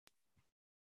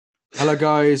Hello,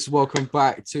 guys. Welcome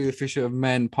back to the Fisher of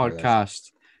Men Yes.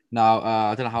 podcast. Now,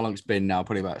 I don't know how long it's been now.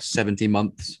 Probably about 70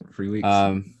 months. 3 weeks.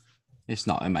 It's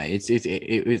not, mate.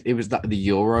 It was that the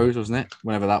Euros, wasn't it?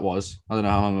 Whenever that was. I don't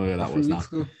know how long ago that was now.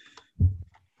 Ago.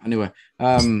 Anyway,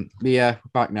 yeah,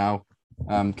 back now.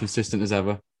 Consistent as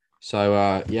ever.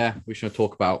 So, yeah, we're going to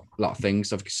talk about a lot of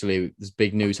things. Obviously, there's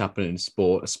big news happening in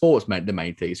sport. Sports meant the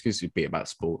main thing. It's going to be about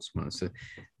sports. So,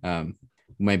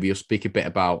 maybe you'll speak a bit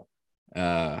about,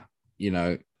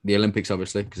 the Olympics,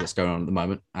 obviously, because that's going on at the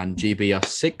moment. And GB are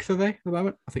sixth, are they, at the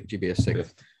moment? I think GB are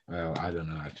sixth. Well, I don't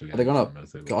know, actually. Are they gone up? I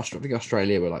think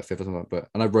Australia were like fifth or something, but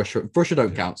I know Russia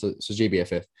don't count, so GB are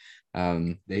fifth.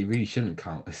 They really shouldn't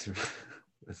count.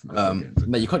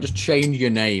 No, you can't just change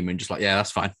your name and just yeah,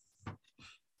 that's fine.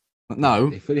 No.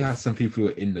 They fully have some people who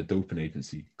are in the doping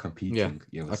agency competing.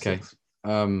 Yeah, okay. Six.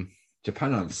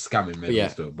 Japan are scamming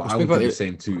medals, though, but I would do the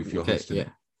same too if you're hosting. Yeah.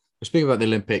 We're speaking about the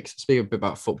Olympics, speaking a bit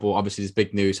about football. Obviously, there's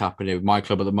big news happening with my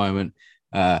club at the moment.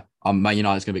 Man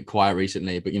United's going to be quiet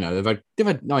recently, but they've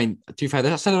had. I mean, to be fair,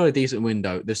 they've sent out a decent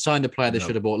window. They've signed a player they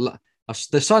should have bought.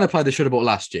 They signed a player they should have bought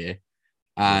last year,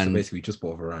 and so basically just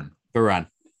bought Varane.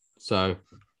 So,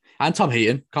 and Tom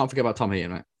Heaton. Can't forget about Tom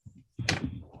Heaton, mate.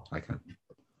 I can.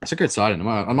 It's a good signing.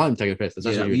 I'm not even taking a piss.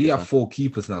 We have 4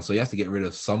 keepers now, so you have to get rid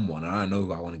of someone. And I don't know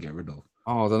who I want to get rid of.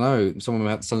 Oh, I don't know. Someone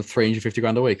had some 350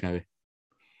 grand a week, maybe.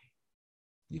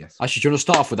 Yes. Actually, do you want to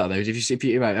start off with that though? If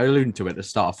you alluding to it, let's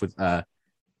start off with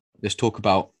let's talk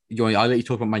about. I'll let you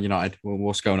talk about Man United.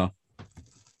 What's going on?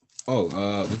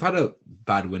 Oh, we've had a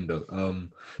bad window. No,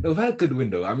 we've had a good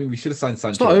window. I mean, we should have signed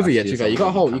Sancho. It's not over yet. You got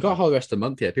a whole rest of the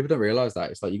month here. People don't realize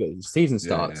that it's like you got the season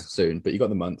starts soon, but you got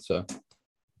the month. So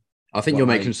I think you'll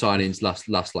make some signings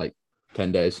last like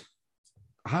 10 days.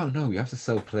 I don't know. We have to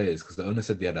sell players because the owner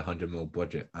said they had 100 mil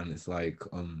budget, and it's like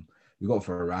we got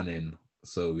Varane in.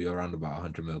 So we're around about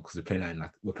 100 mil because we're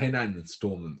paying that in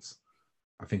installments.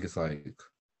 I think it's like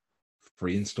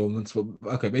 3 installments. But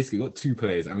okay, basically we got 2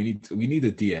 players, and we need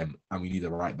a DM and we need a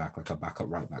right back, like a backup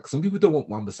right back. Some people don't want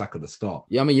Wan-Bissaka to start.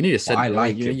 Yeah, I mean you need a central. I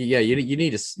like you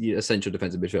need a central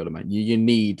defensive midfielder, man. You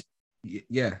need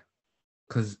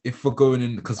because if we're going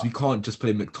in, because we can't just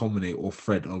play McTominay or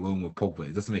Fred alone with Pogba,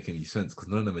 it doesn't make any sense because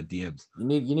none of them are DMs.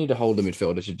 You need to hold the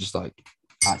midfielder to just like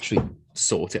actually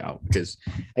sort it out because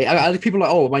people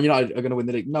are like, Man United are going to win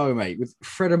the league. No, mate, with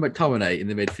Fred and McTominay in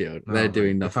the midfield, they're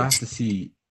doing nothing.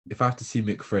 If I have to see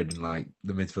McFred in like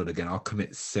the midfield again, I'll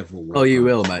commit several. Oh, you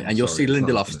will, mate, and you'll see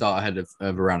Lindelof start ahead of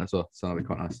Varane as well. So that'll be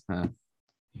quite nice.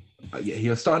 He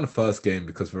was starting the first game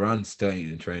because Varane's staying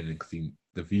in training because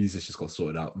the visas just got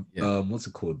sorted out. Yeah. What's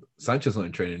it called? Sancho's not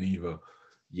in training either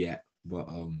yet, but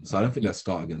so I don't think they'll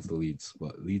start against the Leeds,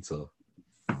 but Leeds are.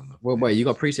 Well, wait, you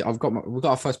got preseason. We've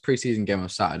got our first preseason game on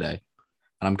Saturday,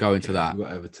 and I'm going to that. We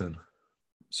got Everton,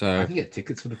 so I can get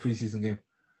tickets for the preseason game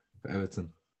for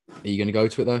Everton. Are you going to go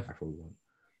to it though? I probably won't.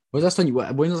 When's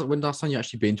last time you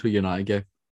actually been to a United game?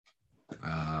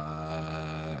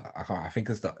 I think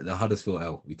it's the Huddersfield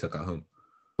L we took at home.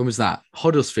 When was that?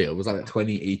 Huddersfield was that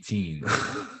 2018?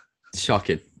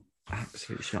 Shocking,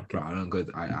 absolutely shocking. Bro, I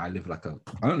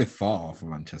don't live far from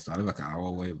Manchester. I live like an hour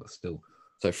away, but still.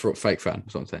 So for a fake fan,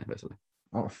 that's what I'm saying, basically.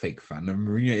 I'm not a fake fan. The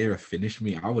Mourinho era finished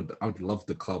me. I would love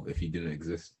the club if he didn't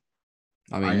exist.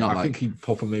 I mean, I think he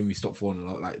proper made me stop falling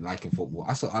liking football.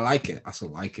 I still like it, but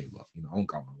I won't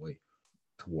go out my way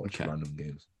to watch random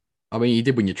games. I mean, you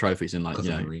did win your trophies in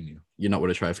Mourinho. You're not won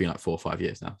a trophy in like 4 or 5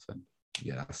 years now. So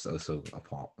yeah, that's also a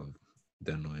part of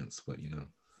the annoyance. But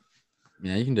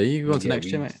yeah, you can do. You can go on to next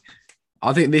year, mate.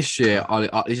 I think this year,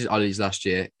 this is Ali's last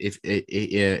year. If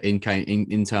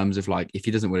in terms of like, if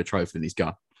he doesn't win a trophy, then he's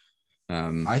gone.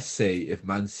 I say if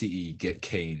Man City get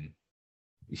Kane,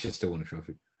 he should still win a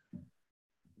trophy.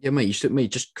 Yeah, mate, you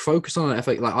should just focus on an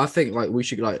FA. Like, I think like we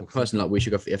should we should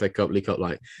go for the FA Cup, League Cup,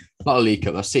 like not a League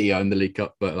Cup. That's City own the League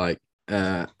Cup, but like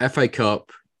FA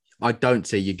Cup. I don't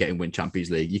see you getting win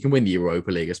Champions League. You can win the Europa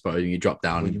League, I suppose, and you drop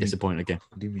down and disappoint again.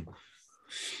 What do you mean?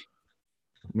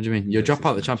 What do you mean? You'll drop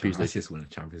out the Champions League. I just win the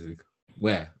Champions League.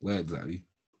 Where exactly?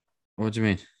 What do you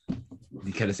mean?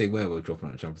 You can't say where we're dropping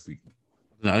out the Champions League.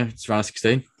 No, it's round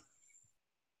 16.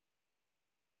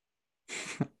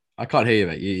 I can't hear you,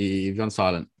 mate. You've gone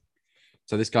silent.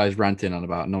 So this guy's ranting on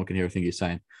about no one can hear a thing he's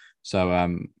saying. So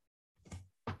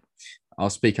I'll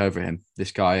speak over him.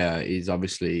 This guy is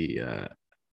obviously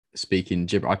speaking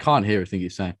gibberish. I can't hear a thing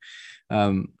he's saying. I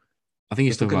think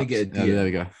he's talking about. There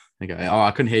we go. Okay. Oh, I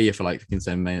couldn't hear you for like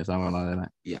 7 minutes. I won't lie there, mate.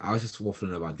 Yeah, I was just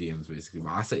waffling about DMs basically. But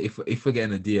I say if we're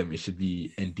getting a DM, it should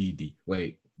be NDD.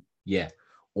 Wait, yeah,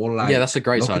 or like that's a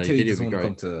great sign. Locatelli doesn't want to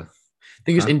come to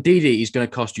thing is, Huh? Ndidi is going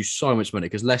to cost you so much money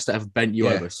because Leicester have bent you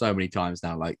Yeah. over so many times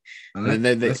now. Like, And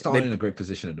they, let's start they, in a great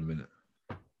position at the minute.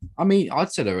 I mean,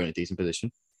 I'd say they're in a decent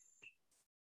position.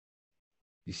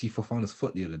 You see Fofana's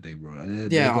foot the other day, bro.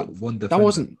 They Yeah, got one that defender.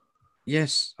 wasn't.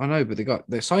 Yes, I know, but they got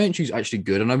the Scientu's actually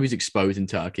good. I know he was exposed in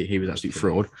Turkey; he was actually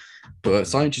Hopefully. fraud. But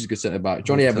Scientu's a good centre back. I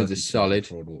Johnny hope Evans Turkey is turns into solid.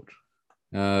 fraud watch.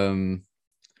 Um,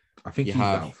 I think you he's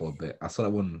have out for a bit. I saw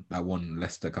that one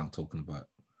Leicester account talking about.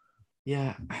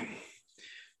 yeah,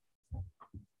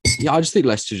 yeah. I just think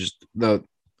Leicester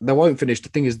they won't finish. The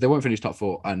thing is, they won't finish top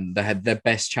four, and they had their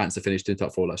best chance to finish in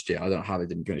top four last year. I don't know how they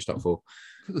didn't finish top four.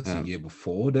 I think it was the year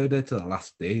before. They were there to the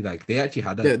last day. Like they actually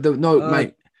had No,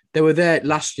 mate, they were there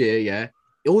last year. Yeah,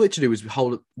 all they had to do was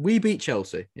hold. We beat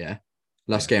Chelsea. Yeah,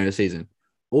 last game of the season.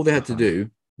 All they had to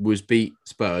do was beat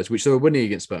Spurs, which they were winning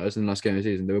against Spurs in the last game of the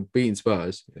season. They were beating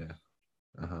Spurs. Yeah.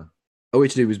 All they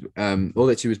had to do was all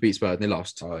they had to do was beat Spurs, and they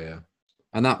lost. Oh yeah.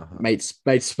 And that made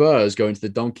Spurs go into the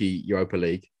Donkey Europa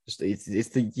League. It's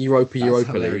the Europa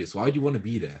hilarious. League. Why do you want to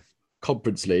be there?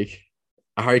 Conference League.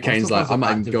 Harry Kane's like, I'm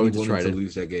not even going to trade to it.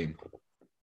 lose their game.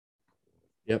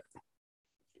 Yep.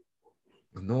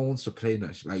 No one wants to play in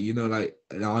that. Like like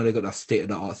now they got that state of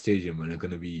the art stadium and they're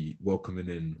gonna be welcoming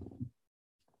in.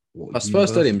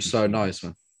 Spurs Stadium's so nice,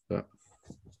 man. But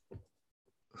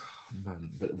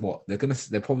man, but what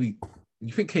they're probably.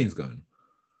 You think Kane's going?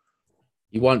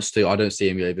 He wants to. I don't see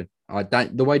him leaving.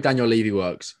 The way Daniel Levy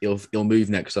works, he'll move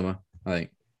next summer, I think.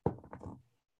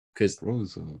 Because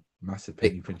Bro's a massive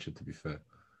penny pincher, to be fair.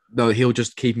 No, he'll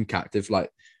just keep him captive. Like,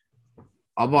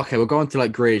 I'm okay. We're going to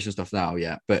like Grealish and stuff now,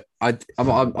 yeah. But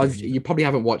you probably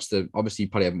haven't watched the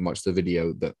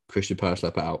video that Christian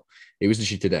Perslow put out. It was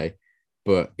literally today,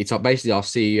 but it's basically our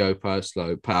CEO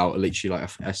Perslow put out literally like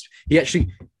he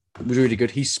actually was really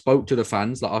good. He spoke to the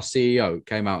fans. Like our CEO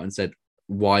came out and said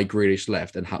why Grealish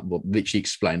left and literally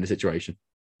explained the situation,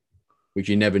 which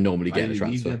you never normally get in a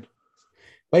transfer.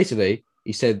 Basically,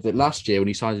 he said that last year when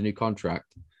he signed a new contract,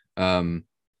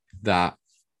 that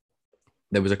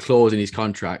there was a clause in his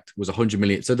contract was 100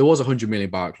 million. So there was a 100 million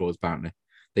bar clause, apparently.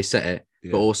 They set it.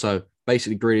 Yeah. But also,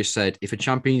 basically, Grealish said if a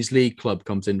Champions League club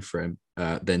comes in for him,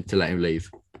 then to let him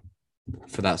leave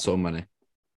for that sort of money.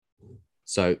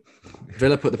 So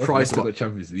Villa put the price up.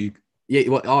 Champions League. Yeah,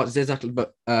 well, exactly.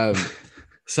 But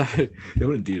so they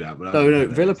wouldn't do that. But no.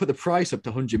 Villa put the price up to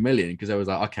 100 million because they was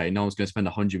like, okay, no one's going to spend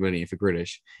 100 million for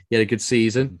Grealish. He had a good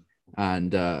season,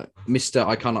 and Mister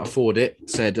I cannot afford it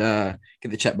said, get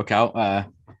the checkbook out.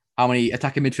 How many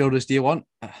attacking midfielders do you want?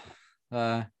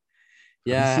 Yeah.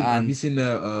 Have you seen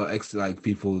the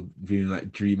people viewing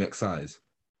like Dream XIs?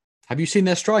 Have you seen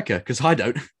their striker? Because I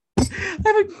don't. I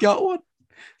haven't got one.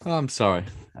 Oh, I'm sorry.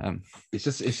 It's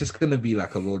just gonna be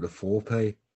like a load of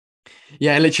foreplay.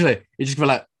 Yeah, literally. You're just gonna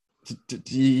like,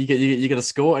 you gonna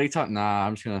score anytime? Nah,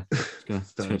 I'm just gonna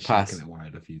pass. It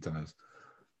wide a few times.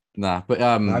 Nah, but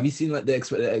have you seen like the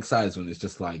expected XIs when it's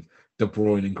just like De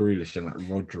Bruyne and Grealish and like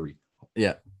Rodri?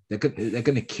 Yeah, they're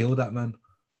gonna kill that man.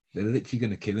 They're literally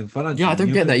gonna kill him. Yeah, I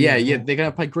don't get that. Yeah, they're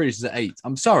gonna play Grealish as an 8.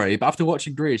 I'm sorry, but after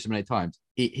watching Grealish so many times,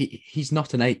 he's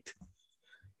not an 8.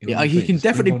 Yeah, he can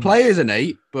definitely play as an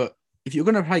 8, but if you're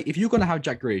gonna have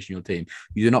Jack Grealish in your team,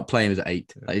 you do not play him as an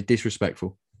 8. That is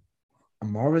disrespectful.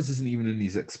 Mahrez isn't even in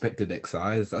these expected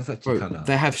XIs. That's actually kind of.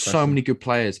 They have so many good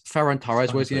players. Ferran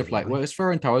Torres, where's he gonna play? Where's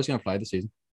Ferran Torres gonna play this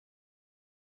season?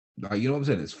 Like, you know what I'm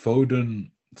saying? It's Foden,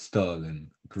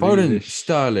 Sterling,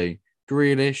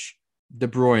 Grealish, De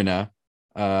Bruyne,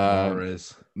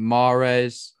 Mahrez,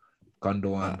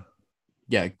 Gundogan.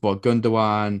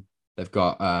 Gundogan. They've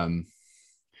got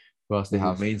who else they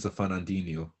have? Remains of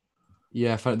Fernandinho.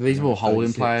 Yeah, these are all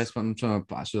holding players, but I'm trying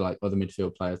to actually like other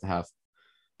midfield players to have.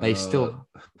 They still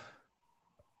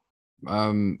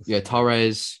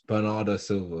Torres, Bernardo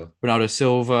Silva.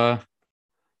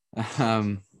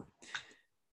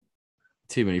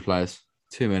 Too many players.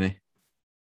 Too many.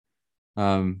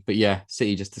 But yeah,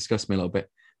 City just discussed me a little bit.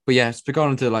 But yeah, it's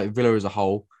gone into like Villa as a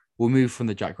whole. We'll move from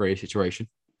the Jack Grealish situation.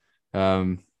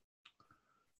 But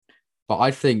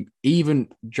I think even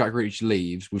Jack Grealish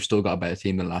leaves, we've still got a better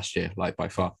team than last year, like by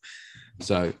far.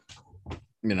 So,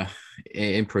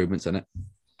 improvements in it.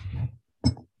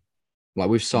 Like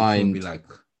we've signed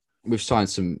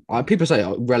some. People say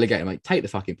relegate him. Like take the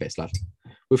fucking piss, lad.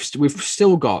 We've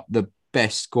still got the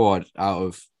best squad out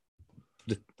of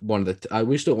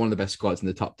we're still one of the best squads in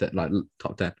the top 10, like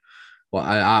top 10. Well,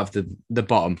 out of the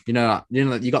bottom, you got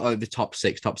like the top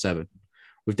 6, top 7.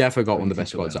 We've definitely got one of the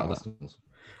best squads out of that.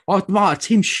 Oh, my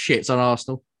team shits on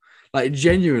Arsenal. Like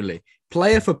genuinely,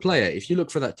 player for player, if you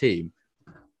look for that team,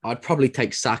 I'd probably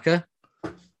take Saka.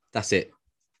 That's it.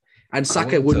 And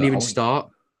Saka wouldn't even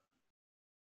start.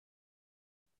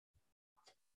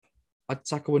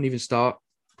 Saka wouldn't even start.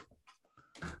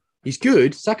 He's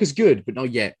good. Saka's good, but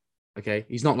not yet. Okay,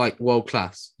 he's not like world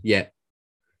class yet.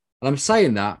 And I'm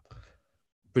saying that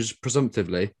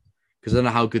presumptively because I don't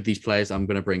know how good these players I'm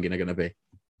going to bring in are going to be.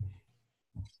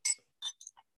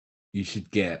 You should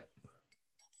get.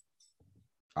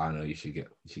 I don't know. You should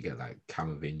get like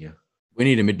Camavinga. We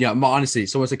need him. Yeah, honestly,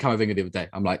 someone said Camavinga the other day.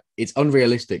 I'm like, it's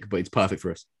unrealistic, but it's perfect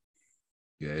for us.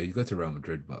 Yeah, you go to Real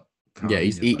Madrid, but yeah,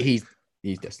 he's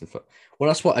destined for. Well,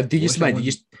 that's what.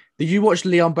 Did you watch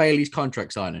Leon Bailey's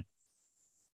contract signing?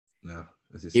 No.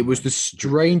 It was the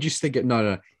strangest thing.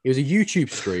 No. It was a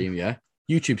YouTube stream. Yeah,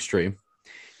 YouTube stream.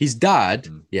 His dad,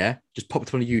 just popped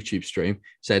up on a YouTube stream.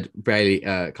 Said Bailey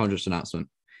contract announcement.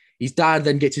 His dad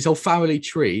then gets his whole family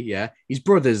tree. Yeah, his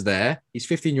brother's there. His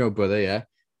 15-year-old brother. Yeah,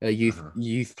 a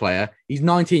youth player. He's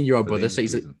 19-year-old brother. So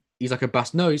he's like a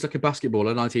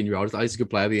basketballer, 19-year-old. He's a good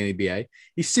player of the NBA.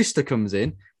 His sister comes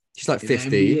in. She's like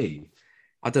 15.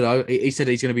 I don't know. He said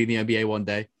he's going to be in the NBA one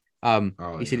day.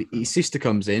 He said his sister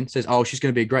comes in, says, "Oh, she's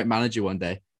going to be a great manager one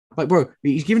day." Like, bro,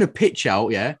 he's giving a pitch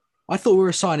out. Yeah, I thought we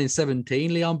were signing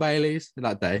 17 Leon Baileys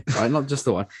that day, right? Not just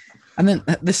the one. And then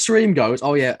the stream goes,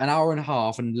 "Oh yeah, an hour and a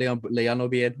half, and Leon will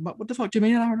be in." What the fuck do you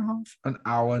mean an hour and a half? An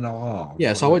hour and a half.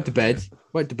 Yeah, so I went to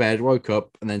bed, woke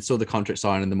up, and then saw the contract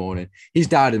sign in the morning. His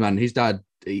dad,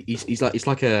 he's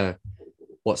like a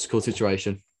what's it called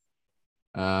situation.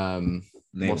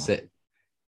 What's it?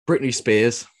 Britney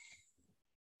Spears.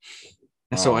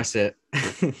 That's what I said.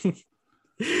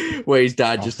 Where his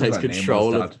dad just takes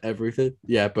control of everything.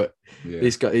 Yeah, but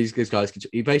these guys,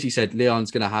 he basically said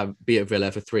Leon's going to be at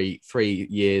Villa for 4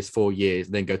 years,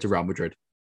 and then go to Real Madrid.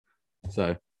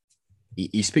 So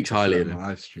he speaks highly of him.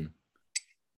 Live stream.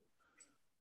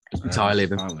 Speaks highly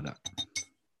of him.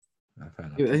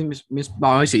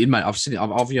 Honestly, mate, I've seen it.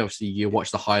 Obviously, you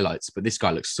watch the highlights, but this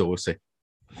guy looks saucy.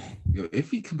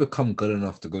 If he can become good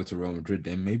enough to go to Real Madrid,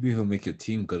 then maybe he'll make your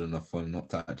team good enough for him not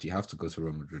to actually have to go to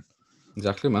Real Madrid.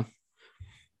 Exactly, man.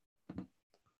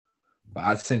 But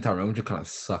at the same time, Real Madrid kind of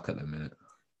suck at the minute.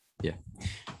 Yeah.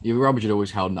 Real Madrid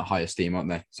always held in that higher steam, aren't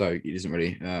they? So it doesn't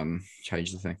really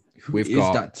change the thing. Who is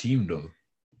that team, though?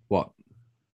 What?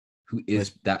 Who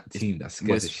is that team that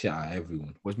scares the shit out of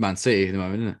everyone? It's Man City at the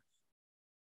moment, isn't it?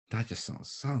 That just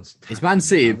sounds it's Man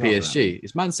City and PSG.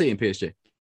 It's Man City and PSG.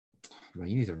 Man,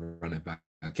 you need to run it back.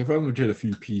 Give Real Madrid a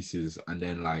few pieces, and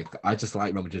then I just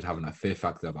like Real Madrid having that fear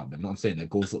factor about them. Not I'm saying their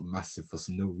goals look massive for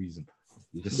no reason.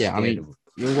 You're just I mean,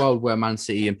 in a world where Man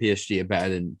City and PSG are better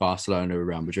than Barcelona or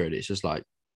Real Madrid, it's just like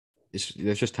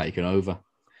they've just taken over.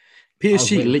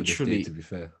 PSG literally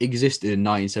existed in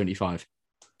 1975.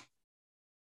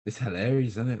 It's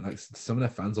hilarious, isn't it? Like some of their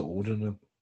fans are older than them.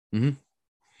 Mm-hmm.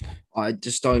 I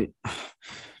just don't.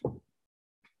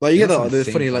 Like you get the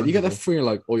funny, like you get the free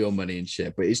like all your money and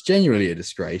shit, but it's genuinely a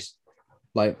disgrace.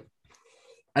 Like,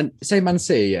 and say Man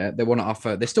City, yeah, they want to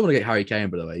offer. They still want to get Harry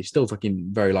Kane, by the way. He's still fucking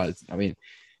very likely. I mean,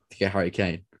 to get Harry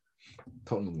Kane.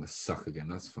 Tottenham will suck again.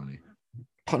 That's funny.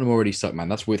 Tottenham already suck, man.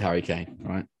 That's with Harry Kane,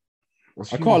 right?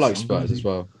 I quite like Spurs as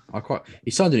well. He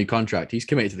signed a new contract. He's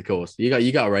committed to the cause. You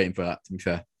got to rate him for that. To be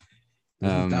fair,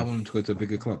 that one to go to a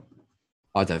bigger club.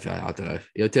 I don't know. I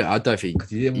don't think because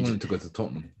he didn't want him to go to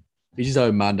Tottenham. He's his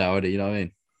own man now, you know what I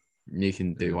mean? And he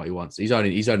can do what he wants. He's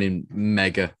only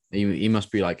mega. He must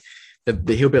be like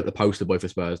he'll be at the poster boy for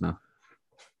Spurs now.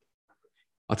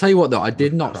 I'll tell you what though, I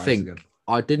didn't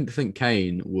think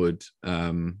Kane would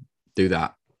do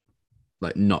that,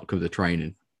 like not come to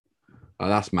training. Like,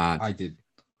 that's mad. I did.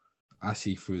 I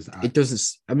see through his act. It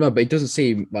doesn't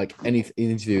seem like any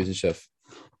interviews and stuff.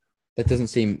 That doesn't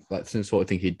seem like some sort of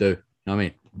thing he'd do. You know what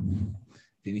I mean?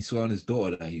 Did he swear on his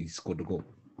daughter that he scored the goal?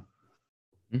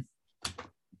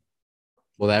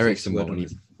 Well, Eriksen when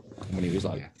he was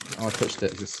like, I touched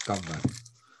it. He's a scumbag.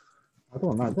 I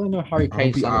don't know Harry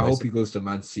Kane. I hope he goes to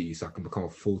Man City so I can become a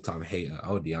full-time hater. I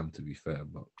already am, to be fair.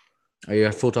 But are you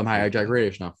a full-time hater of Jack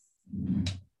Grealish now?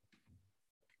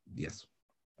 Yes.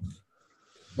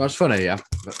 That's funny, yeah.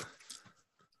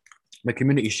 The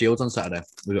Community Shield's on Saturday.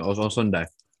 It was on Sunday.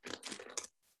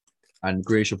 And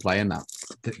Grealish will play in that.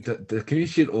 The Community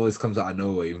Shield always comes out of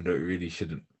nowhere, even though it really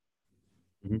shouldn't.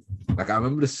 Mm-hmm. Like I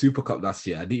remember the Super Cup last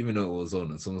year. I didn't even know it was on,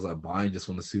 and someone was like, "Bayern just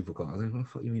won the Super Cup." I was like, "What the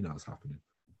fuck you mean that was happening?"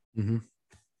 Mm-hmm.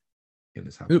 Yeah,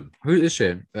 it's happening. Who is this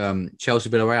year?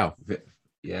 Chelsea Villarreal.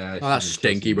 Yeah. Oh, that's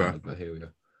stinky, bro. But here we go.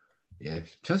 Yeah,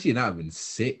 Chelsea United have been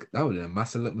sick. That would have been a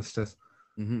massive litmus test.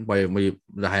 Mm-hmm. Where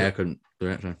the hair couldn't do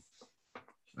it. So.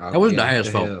 That wasn't the hair's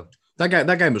fault. That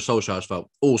game was Solskjaer's fault.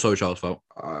 All Solskjaer's fault.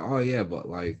 Oh yeah, but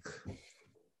like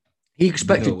he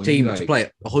expected team to play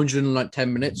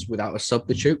 110 minutes without a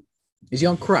substitute. Is he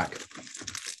on crack?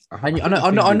 And think the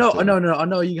thing is, I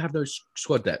know you have no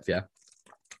squad depth, yeah,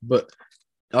 but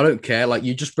I don't care. Like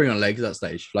you just bring on legs at that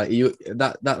stage. Like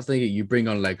that's the thing. You bring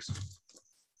on legs.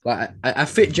 Like a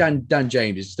fit Dan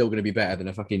James is still going to be better than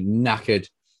a fucking knackered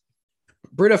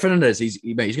Bruno Fernandes. He's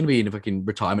going to be in a fucking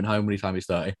retirement home when he's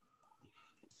 30.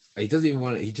 He doesn't even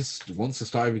want it. He just wants to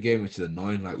start every game, which is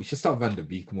annoying. Like we should start Van der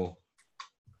Beek more,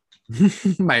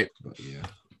 Mate. But yeah,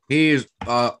 He is.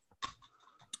 That's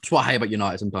what I hate about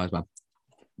United sometimes, man.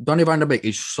 Donny Van der Beek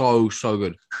is so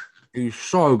good. He's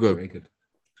so good. very good.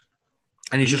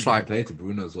 And he's just like play to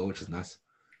Bruno as well, which is nice.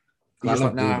 He's just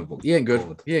like, nah, he ain't good.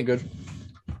 God. He ain't good.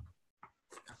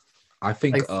 I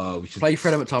think we should play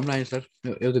Fred McTominay instead.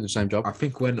 He'll do the same job. I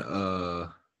think when I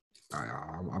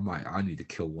need to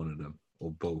kill one of them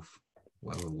or both,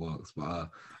 whatever works. But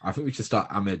I think we should start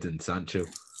Ahmed and Sancho.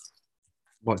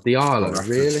 What Diallo?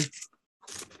 Really?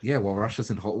 Yeah, well, Rashford's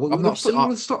in hot. I'm not saying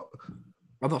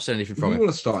anything from him. You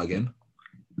want to start again?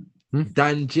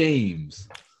 Dan James.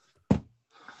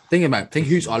 Think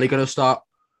who's Ollie going to start?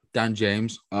 Dan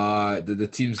James. The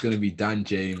team's going to be Dan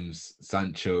James,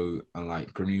 Sancho, and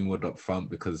like Greenwood up front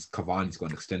because Cavani's got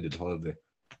an extended holiday.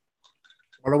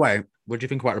 By the way, what do you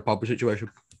think about the Pogba situation?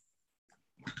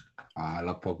 I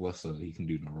love Pogba, so he can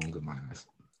do no wrong in my eyes.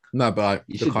 No, but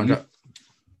the contract.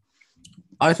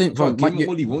 I think from give him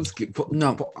what he wants.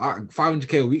 No,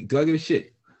 500k a week. Do I give a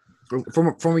shit?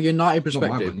 From a United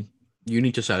perspective, you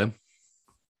need to sell him.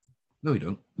 No, you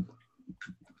don't.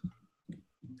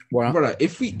 Well, brother,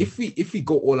 if we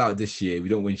go all out this year, we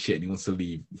don't win shit, and he wants to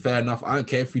leave. Fair enough. I don't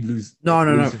care if we lose.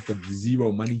 No. For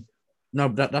zero money. No,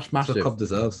 that's massive. The club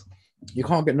deserves. You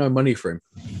can't get no money for him.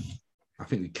 I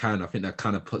think we can. I think that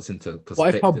kind of puts into perspective.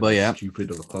 What if Pogba, how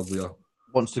stupid of a club we are.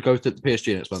 Wants to go to the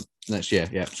PSG next year.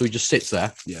 Yeah, so he just sits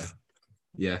there.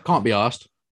 Yeah. Can't be asked.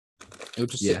 He'll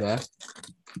just sit there,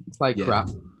 play crap.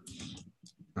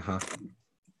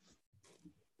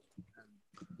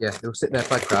 Yeah, he'll sit there,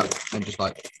 play crap, and just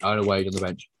like earn a wage on the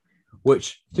bench.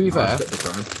 Which, to be fair,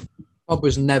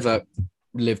 Pogba's never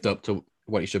lived up to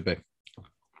what he should be.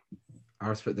 I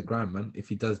respect the grind, man. If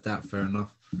he does that, fair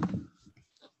enough.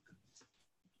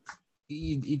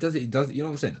 He does it. He does it. You know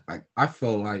what I'm saying? Like I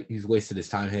feel like he's wasted his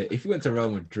time here. If he went to Real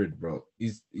Madrid, bro,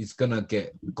 he's gonna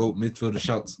get goal midfielder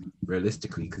shots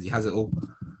realistically because he has it all.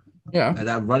 Yeah. And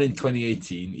that run in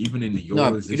 2018, even in the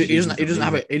Euros, he doesn't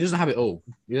have it. He doesn't have it all.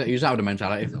 He doesn't have the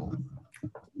mentality.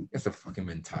 It's a fucking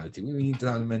mentality. We need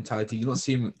to have the mentality. You don't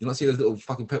see him. You don't see those little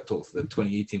fucking pep talks. The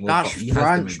 2018 World Cup. He has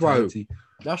the mentality.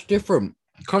 That's different.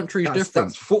 Country's different.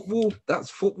 That's football.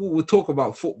 That's football. We'll talk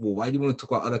about football. Why do you want to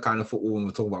talk about other kind of football when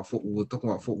we talk about football? We're talking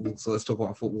about football, so let's talk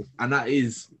about football. And that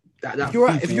is that.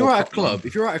 If you're at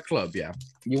a club, yeah,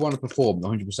 you want to perform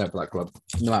 100% for that club,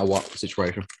 no matter what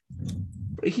situation.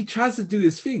 But he tries to do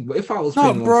his thing. But if I was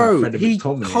playing alongside Fred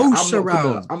McTominay, coasts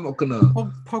around. I'm not gonna.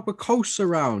 Pogba coasts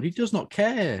around. He does not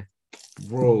care,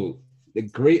 bro. The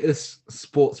greatest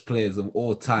sports players of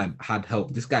all time had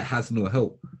help. This guy has no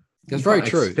help. That's very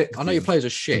true. I know your players are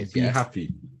shit. Be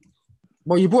happy.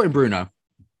 Well, you brought in Bruno.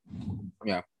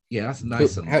 Yeah. Yeah, that's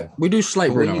nice. We do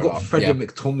slate Bruno. When you got Fred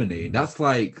McTominay, that's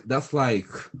like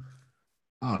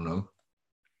I don't know.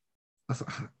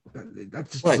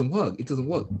 That just doesn't work. It doesn't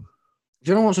work.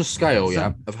 Do you know what's a scale,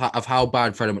 of how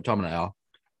bad Fred McTominay are?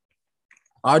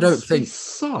 I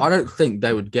don't think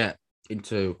they would get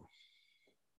into.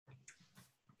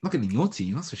 Look at your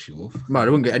team, that's for sure. No,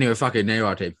 they wouldn't get anywhere fucking near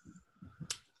our team.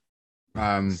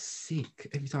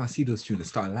 Sick. Every time I see those two in the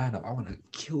starting lineup, I want to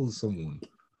kill someone.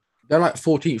 They're like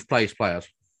 14th place players.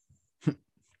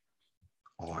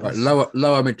 Like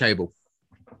lower mid-table.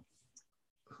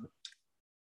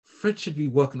 Fred should be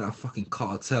working at a fucking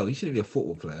cartel. He shouldn't be a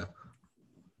football player.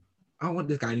 I don't want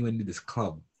this guy anywhere near this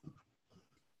club.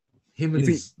 So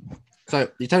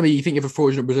you're telling me you think you have a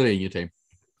fraudulent Brazilian in your team?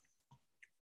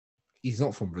 He's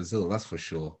not from Brazil, that's for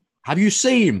sure. Have you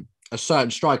seen a certain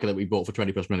striker that we bought for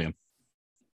 20+ million?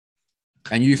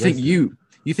 And you think you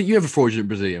have a fraudulent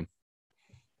Brazilian?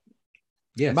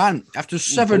 Yeah, man. After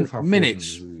 7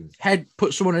 minutes,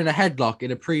 put someone in a headlock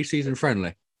in a pre-season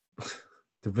friendly.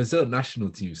 The Brazil national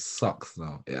team sucks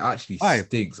now. It actually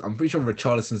stinks. I'm pretty sure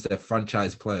Richarlison's their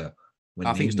franchise player.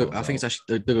 I think it's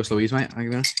actually Douglas Luiz, mate.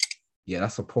 Yeah,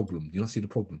 that's a problem. You don't see the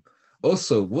problem.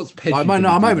 Also, what's Pedri?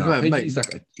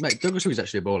 Mate, Douglas Luiz is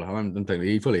actually a baller. I don't think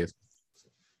he fully is.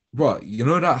 Bro, you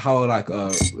know that how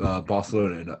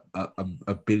Barcelona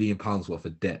 £1 billion worth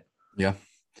of debt. Yeah.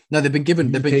 No, they've been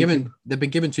given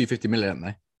 250 million, haven't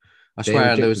they? I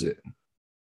swear there was.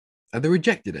 Have they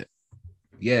rejected it?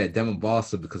 Yeah, them and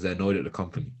Barca because they're annoyed at the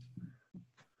company.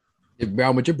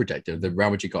 Real Madrid rejected. The Real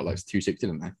Madrid got like 260,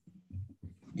 didn't they?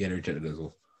 Yeah, they rejected it as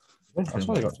well. I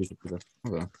swear they got two subs. I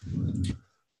don't know.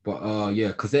 But yeah,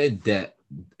 because they're in debt.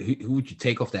 Who would you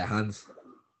take off their hands?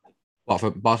 What,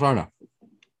 for Barcelona?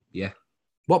 Yeah.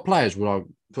 What players would I?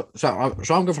 So I'm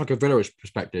going from like a Villarish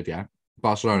perspective, yeah.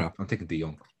 Barcelona. I'm taking De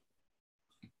Jong.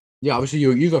 Yeah, obviously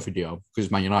you go for Dio because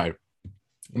it's Man United,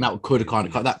 and that could kind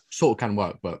of that sort of can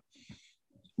work, but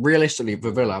realistically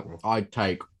for Villa, I'd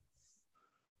take.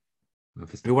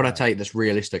 Who would I take that's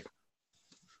realistic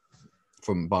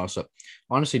from Barca?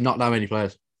 Honestly, not that many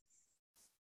players.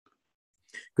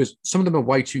 Because some of them are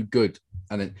way too good.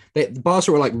 And then the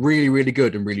Barca are like really, really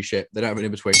good and really shit. They don't have an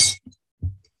in-between.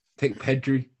 Take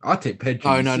Pedri. I'll take Pedri.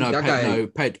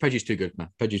 Pedri's too good, man.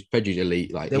 Pedri's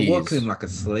elite. Like they're working him like a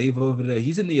slave over there.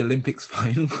 He's in the Olympics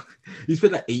final. He's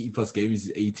been like 80 plus games.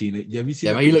 He's 18. Yeah,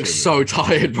 man, he looks so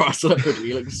tired, bro.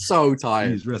 He looks so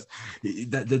tired. He's rest.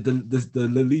 The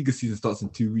La Liga season starts in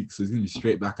 2 weeks, so he's gonna be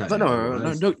straight back at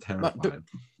it.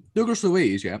 Douglas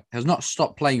Luiz, has not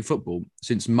stopped playing football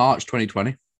since March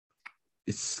 2020.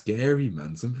 It's scary,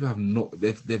 man. Some people have not.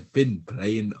 They've been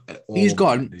playing. He's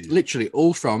gone literally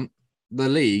all from the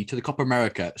league to the Copa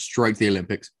America straight to the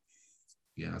Olympics.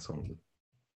 Yeah, that's horrible.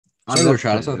 I love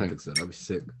the Olympics. That'd be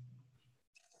sick.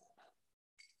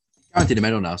 Guaranteed a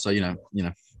medal now, so you know.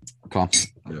 Come on,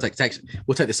 we'll take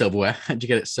the silverware. How'd you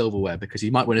get it silverware? Because he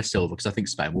might win a silver. Because I think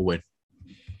Spain will win.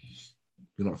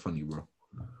 You're not funny, bro.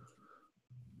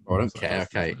 Oh, I don't care.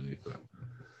 Okay,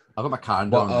 I've got my card.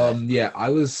 But yeah, I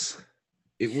was.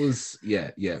 It was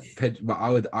but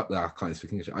I can't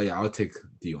speak English. I would take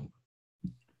De Jong.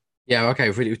 Yeah, okay.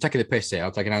 If we're taking the piss here,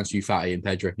 I'll take an Ansu Fati and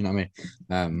Pedro. You know what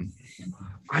I mean?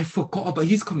 I forgot about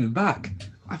he's coming back.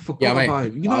 I forgot about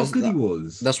him. You know how good he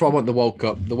was. That's why I want the World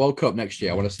Cup. The World Cup next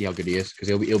year. I want to see how good he is because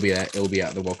he'll be there. He'll be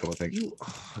at the World Cup. I think.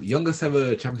 Youngest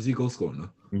ever Champions League goal scorer. No?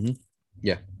 Mm-hmm.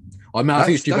 Yeah. I mean, I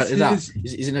think it's Jude Bellingham.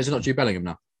 Is it not Jude Bellingham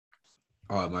now?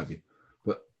 Oh, it might be.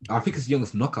 But I think it's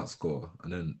youngest knockout scorer,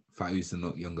 and then Fati's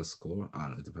the youngest scorer. I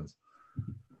don't know, it depends.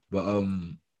 But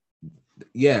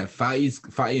yeah,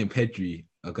 Fati and Pedri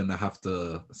are gonna have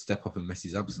to step up in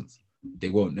Messi's absence. They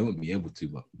won't be able to,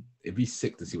 but it'd be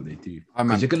sick to see what they do.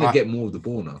 Because you're gonna get more of the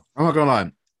ball now. I'm not gonna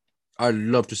lie, I'd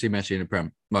love to see Messi in the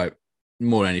Prem, like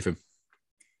more than anything.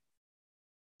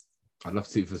 I'd love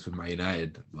to see this with Man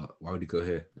United, but why would he go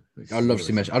here? I'd love to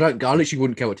see Messi. I literally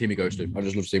wouldn't care what team he goes to. I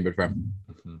just love to see him in the Prem.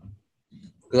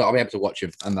 Because I'll be able to watch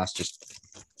him, and that's just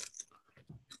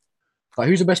like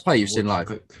who's the best player you've seen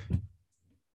live?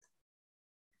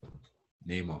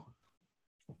 Neymar.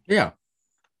 Yeah,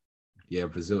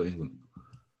 Brazil, England.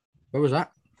 Where was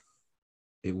that?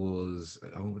 It was.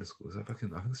 Was that back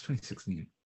in? I think it's 2016.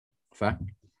 Fair.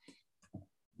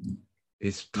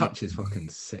 His touch is fucking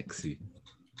sexy.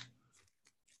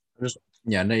 That's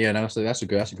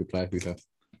a good player. Because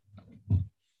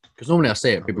normally I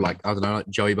see it, people like I don't know, like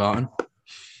Joey Barton.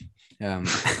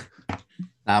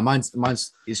 Mine's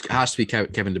it has to be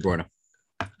Kevin De Bruyne.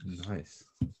 Nice.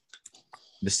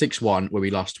 The 6-1 where we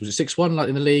lost, was it 6-1 like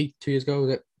in the league 2 years ago?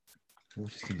 Was it? We're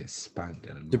just gonna get spanked.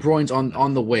 De Bruyne's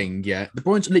on the wing, yeah. De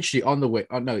Bruyne's literally on the wing.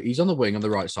 Oh, no, he's on the wing on the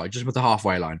right side, just with the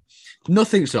halfway line.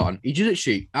 Nothing's on. He just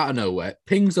literally out of nowhere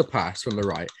pings a pass from the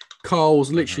right.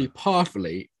 Cole's literally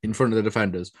perfectly in front of the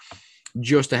defenders,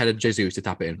 just ahead of Jesus to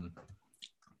tap it in.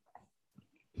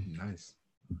 Nice.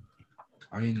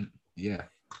 I mean, yeah.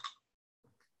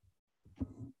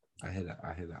 I hear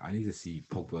that. I need to see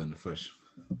Pogba in the flesh.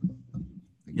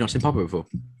 You not seen Pogba before?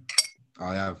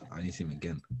 I have. I need to see him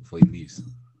again before he leaves.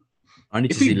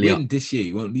 If he wins this year,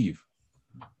 he won't leave.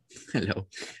 Hello.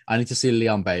 I need to see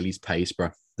Leon Bailey's pace,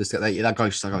 bro. That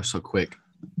guy's so quick.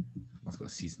 I've got a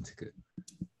season ticket.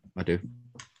 I do.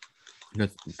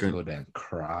 Go there and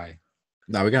cry.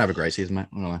 No, we're gonna have a great season, mate.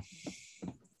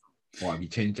 What have you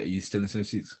changed? Are you still in the same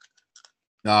seats?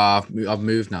 I've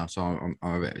moved now, so I'm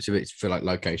a bit. It's a bit feel like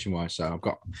location wise. So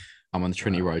I'm on the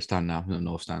Trinity Road stand now, in the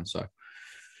North stand. So,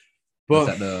 but is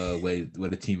that the way where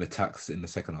the team attacks in the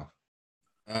second half?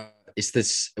 It's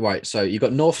this right. So you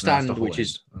got North stand, which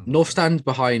is North stand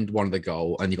behind one of the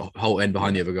goal, and you got whole end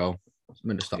behind the other goal. I'm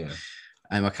gonna stop. Yeah.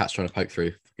 And my cat's trying to poke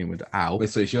through with the owl. Wait,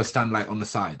 so is your stand like on the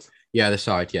side? Yeah, the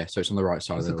side. Yeah, so it's on the right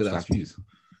side. That's a good ass views.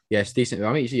 Yeah, it's decent.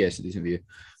 I mean, yeah, it's a decent view.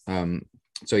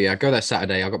 So yeah, I go there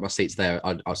Saturday. I got my seats there.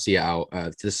 I'll see it out.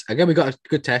 Again, we got a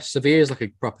good test. Sevilla is like a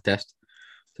proper test.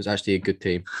 So it's actually a good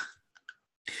team.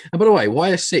 And by the way,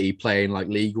 why are City playing like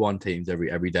League One teams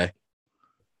every day?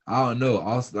 I don't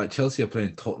know. Like Chelsea are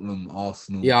playing Tottenham,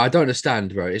 Arsenal. Yeah, I don't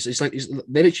understand, bro. It's like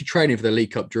they're literally training for the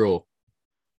League Cup draw.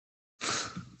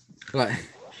 Like,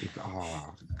 it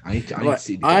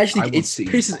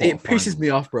pisses me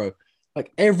off, bro.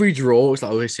 Like every draw, it's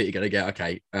like, oh, City gonna get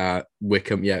okay.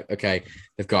 Wickham, yeah, okay.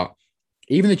 They've got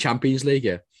Even the Champions League,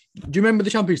 yeah. Do you remember the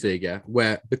Champions League, yeah?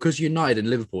 Where because United and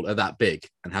Liverpool are that big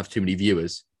and have too many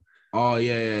viewers. Oh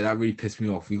yeah, that really pissed me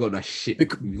off. We got that shit.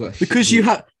 Because you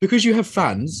have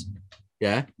fans,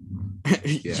 yeah.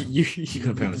 Yeah, you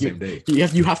can play on the same day.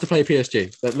 You have to play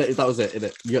PSG. That was it.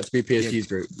 Innit? You have to be PSG's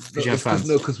group because you have fans.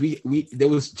 No, because we there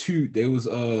was two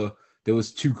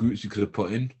groups you could have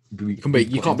put in. You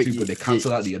can't be, but they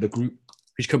cancelled out the other group.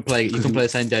 You can play. You can play the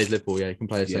same day as Liverpool. Yeah, you can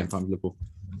play the same time as Liverpool.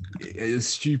 It was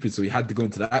stupid, so we had to go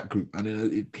into that group, and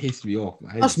it pissed me off.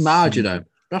 That's mad, you know.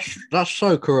 That's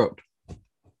so corrupt.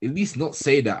 At least not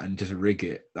say that and just rig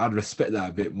it. I'd respect that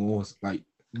a bit more. Like,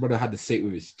 brother had to say it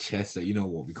with his chest that, you know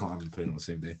what, we can't have them playing on the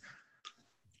same day.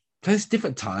 Play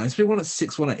different times. Play one at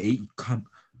 6, one at 8. You can't.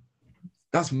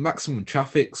 That's maximum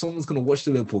traffic. Someone's gonna watch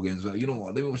the Liverpool games, but you know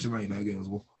what? Let me watch the Man United game as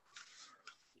well.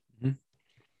 Mm-hmm.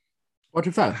 What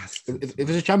in fact, if there's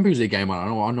a Champions League game on,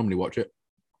 I normally watch it.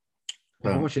 I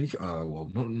don't watch anything.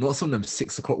 Not some of them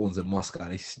 6 o'clock ones in Moscow.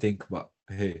 They stink. But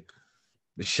hey,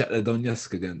 the Shakhtar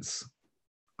Donetsk against.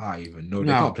 I even know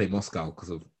they can't play Moscow because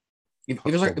of. If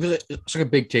it's like a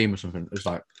big team or something, it's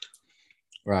like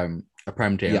a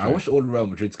Prem team. Yeah, I watched all the Real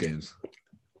Madrid's games.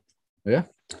 Yeah.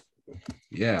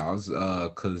 Yeah, I was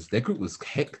because their group was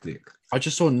hectic. I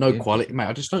just saw no quality, mate.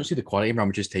 I just don't see the quality in Real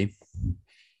Madrid's team.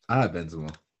 I like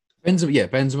Benzema.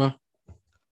 Benzema.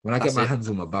 When I get my hands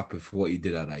on Mbappe for what he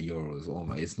did at that Euros, oh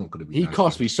my, it's not going to be. He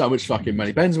cost me so much fucking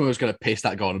money. Benzema was going to piss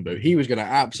that golden boot. He was going to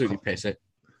absolutely piss it.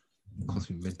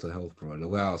 Cost me mental health, bro. The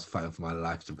way I was fighting for my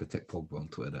life to protect Pogba on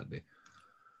Twitter that day.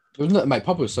 Wasn't it, mate?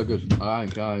 Pogba was so good. I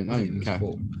don't even care.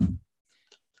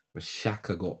 But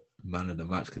Xhaka got man of the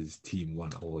match because his team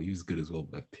won. Oh, he was good as well,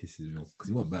 but that pisses me off because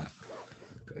he went back.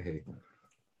 But hey,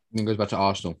 then goes back to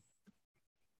Arsenal.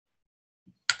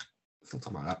 Let's not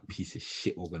talk about that piece of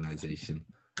shit organization.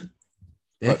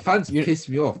 Their fans piss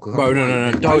me off. Bro,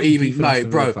 no. Don't even, mate,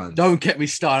 bro. Fans. Don't get me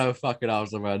started with fucking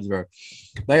Arsenal fans, bro.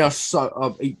 They are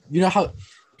so, you know how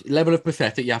level of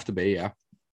pathetic you have to be, yeah?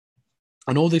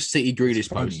 And all this City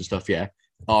Grealish posts and stuff, yeah?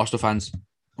 Arsenal fans,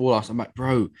 all Arsenal. I'm like,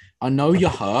 bro, I know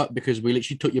you're hurt because we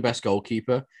literally took your best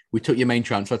goalkeeper. We took your main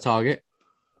transfer target,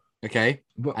 okay?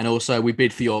 And also we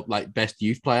bid for your, like, best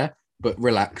youth player, but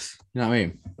relax. You know what I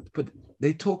mean? But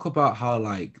they talk about how,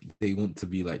 like, they want to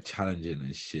be, like, challenging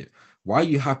and shit. Why are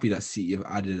you happy that City have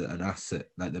added an asset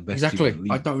like the best? Exactly. Team in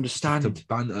the league, I don't understand. To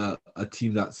ban a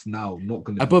team that's now not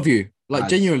going to above you. Like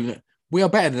genuinely, we are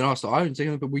better than Arsenal. I don't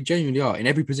think, but we genuinely are in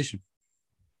every position.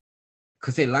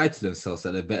 Because they lied to themselves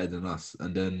that they're better than us,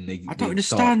 and then I don't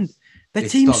understand. Their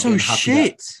team's so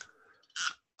shit.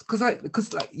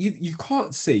 Because you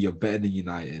can't say you're better than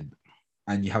United,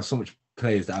 and you have so much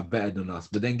players that are better than us,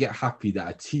 but then get happy that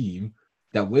a team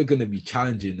that we're going to be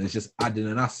challenging is just adding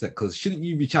an asset. Because shouldn't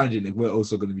you be challenging if we're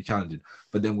also going to be challenging?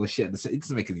 But then we're shit. It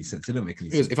doesn't make any sense. It don't make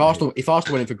any sense. If Arsenal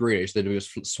went in for Grealish, they'd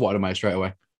just swat him out straight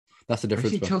away. That's the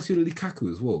difference. Chelsea with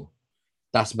Lukaku as well.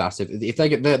 That's massive. If they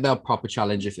get they'll proper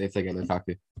challenge if they get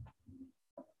Lukaku.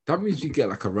 That means you get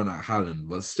like a run at Haaland,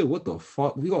 but still, what the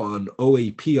fuck? We got an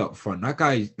OAP up front. That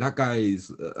guy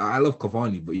is. I love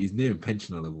Cavani, but he's nearing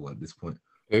pensioner level at this point.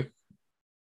 Who?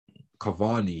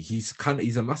 Cavani,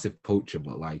 he's a massive poacher,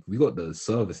 but like we got the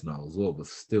service now as well, but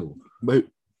still. But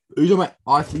who's your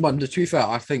to be fair,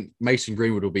 I think Mason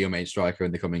Greenwood will be your main striker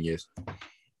in the coming years.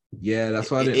 Yeah, that's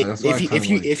why.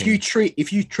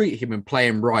 If you treat him and play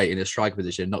him right in a striker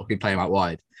position, not play him out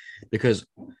wide, because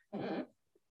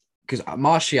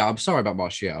Martial, I'm sorry about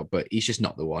Martial, but he's just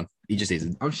not the one. He just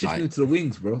isn't. I'm shifting to the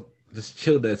wings, bro. Just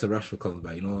chill there till Rashford comes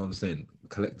back. You know what I'm saying?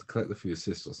 Collect a few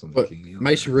assists or something. But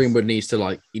Mason Greenwood needs to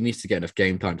get enough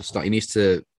game time to start. He needs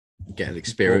to get an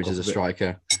experience as a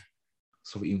striker.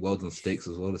 So eating well done steaks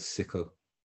as well as sicko.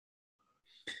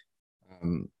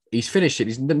 He's finishing.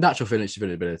 His natural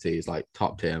finishing ability is like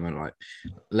top tier, and like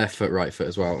left foot, right foot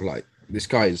as well. Like this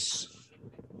guy's.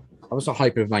 I was not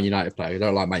hyping of Man United player. I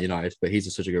don't like Man United, but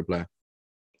he's such a good player.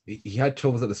 He had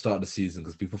troubles at the start of the season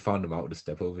because people found him out with the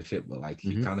step over shit, but like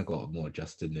he kind of got more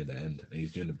adjusted near the end, and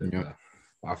he's doing a bit better.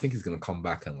 But I think he's gonna come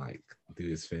back and like do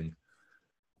his thing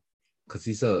because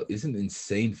he's an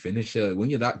insane finisher.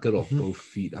 When you're that good off both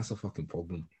feet, that's a fucking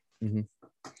problem.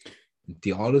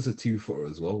 Diallo's a 2-footer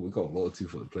as well. We've got a lot of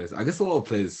 2-footed players. I guess a lot of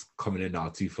players coming in now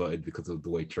are 2-footed because of the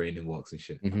way training works and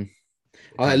shit.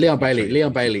 I like Leon Bailey.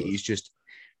 Leon Bailey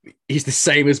he's the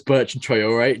same as Bertrand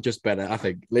Traore, just better, I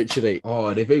think. Literally.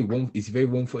 Oh, he's very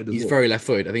one-footed as well. He's very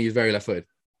left-footed. I think he's very left-footed.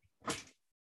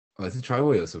 Oh, is it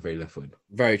Traore also very left-footed?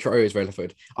 Traore is very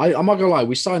left-footed. I'm not gonna lie,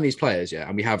 we sign these players, yeah,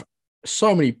 and we have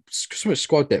so much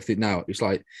squad depth now. It's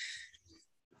like,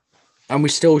 and we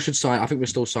still should sign. I think we're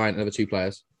still signing another 2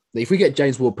 players. If we get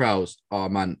James Ward-Prowse, oh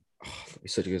man,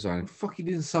 He's such a good signing. Fuck, he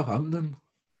did in Southampton.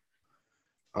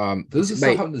 Mate,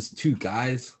 Southampton's two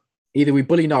guys. either we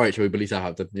bully Norwich or we bully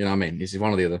Southampton. You know what I mean? This is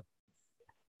one or the other.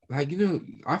 Like,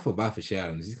 I feel bad for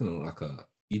Sharon. He's gonna look like a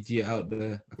idiot out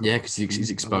there. Yeah, because he's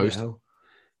exposed.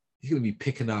 He's gonna be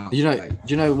picking out. Do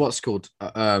you know what's called?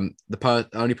 The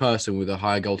only person with a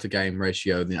higher goal to game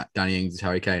ratio than Danny Ings is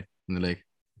Harry Kane in the league.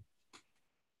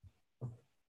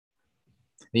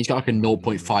 He's got like a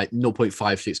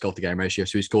 0.56 goal to game ratio,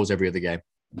 so he scores every other game.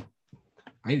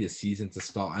 I need a season to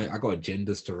start. I got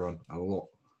agendas to run a lot.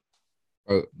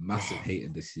 Bro, massive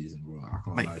hating this season, bro. I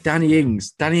can't lie. Danny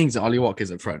Ings and Ollie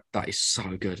Watkins up front. That is so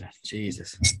good.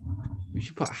 Jesus. We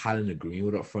should put Haaland and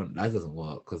Greenwood up front. That doesn't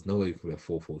work because nobody can play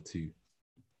 4-4-2.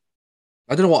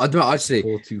 I don't know what I don't actually.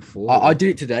 4-2-4. I did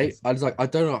it today. I was like, I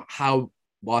don't know how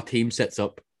our team sets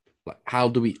up. Like, how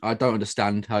do we? I don't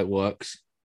understand how it works.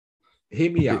 Hear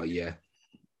me out, yeah.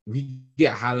 We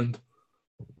get Haaland.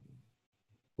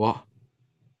 What?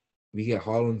 We get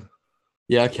Haaland.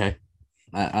 Yeah, okay.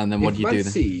 And then what do you do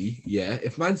then?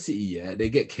 If Man City, they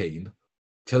get Kane.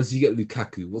 Chelsea get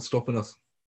Lukaku. What's stopping us?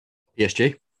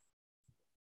 PSG.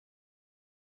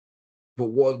 But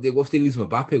what if they lose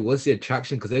Mbappe? What's the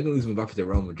attraction? Because they're going to lose Mbappe to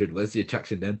Real Madrid. Where's the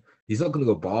attraction then? He's not going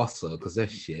to go Barca because they're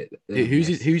shit. Who's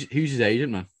his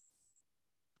agent, man?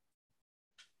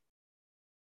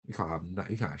 We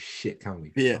can't have shit, can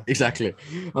we? Yeah, exactly.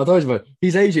 I told you, man.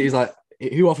 His agent is like,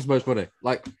 who offers most money?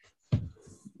 Like,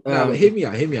 but hear me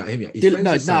out.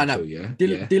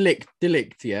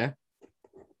 Delict, yeah.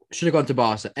 Should have gone to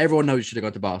Barca. Everyone knows he should have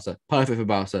gone to Barca. Perfect for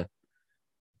Barca.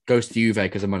 Goes to Juve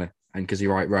because of money and because he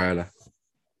Raiola.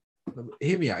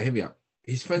 Hear me out.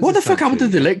 His friends. What the fuck happened to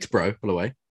Delict, bro? By the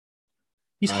way,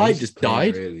 his hype just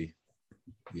died. Really?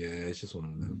 Yeah, it's just one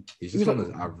of them. He's just one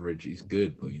of average. He's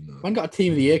good, but Man got a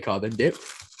team of the year card, then dip.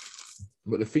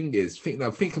 But the thing is,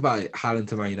 think about it, Haaland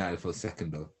to Man United for a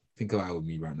second though. Think about it with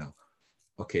me right now.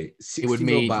 Okay, 60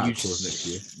 mil back clause next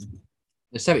year.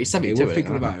 It's 72. We're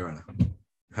thinking about it right now.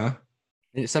 Huh?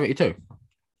 It's 72.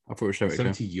 I thought it was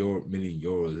 70 million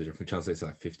euros, which translates to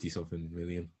like 50 something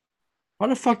million. Why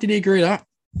the fuck did he agree that?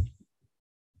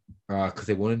 Because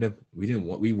they wanted them.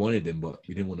 We wanted them, but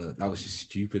we didn't want to. That was just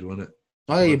stupid, wasn't it?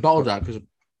 Oh, yeah, he bottled that because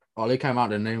Ollie came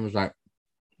out and then was like,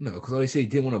 no, because Ollie said he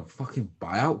didn't want a fucking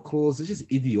buyout clause. It's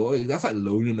just idiotic. That's like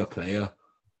loaning a player.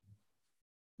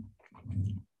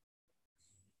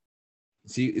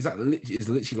 See, it's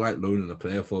literally like loaning a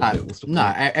player for a bit. What's the point?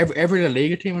 Every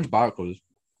Liga team has buyout clauses.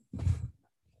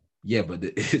 Yeah, but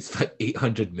it's like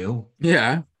 800 mil.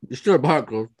 Yeah, it's still a buyout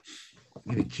clause.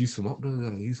 Maybe juice him up.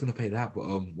 No, he's gonna pay that. But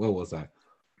where was I?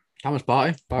 Thomas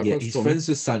Partey. Yeah, he's friends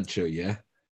with Sancho. Yeah,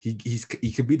 he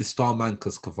could be the star man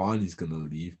because Cavani's gonna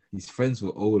leave. He's friends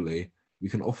with Ole. We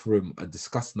can offer him a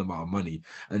disgusting amount of money.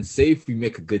 And say if we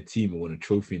make a good team and win a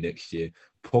trophy next year,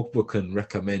 Pogba can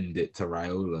recommend it to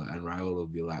Raiola, and Raiola will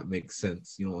be like, makes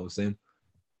sense. You know what I'm saying?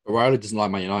 But Raiola doesn't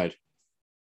like Man United.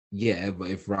 Yeah, but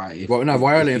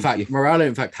Raiola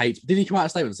in fact hates. Did he come out of a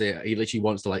statement and say he literally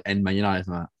wants to like end Man United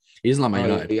and that? He doesn't like Man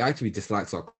United. He actually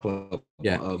dislikes our club.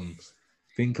 Yeah. But,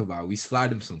 think about it. We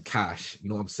slide him some cash. You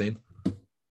know what I'm saying?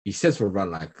 He says we'll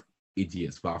run like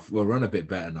idiots, but we'll run a bit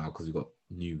better now because we've got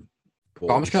new.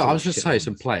 But I'm just going to say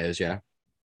some players, yeah.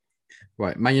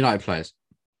 Right, Man United players.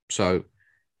 So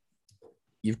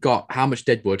you've got how much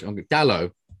Deadwood?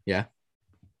 Dallo, yeah.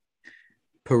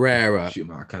 Pereira. Shoot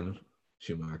my cannon.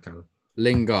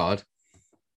 Lingard.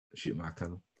 Shoot my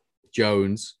cannon.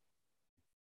 Jones.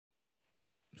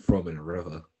 Throw him in a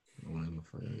river.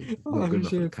 Not good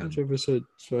enough for the cannon.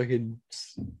 Fucking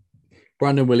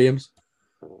Brandon Williams.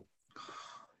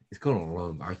 He's gone on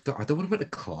loan. I don't want him at the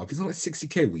club. He's on like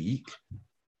 60k a week.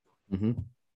 Mm-hmm.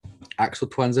 Axel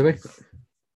Twanzebe?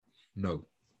 No,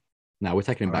 we're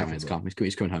taking him back. It's calm.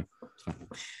 He's coming home. It's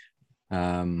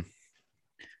fine.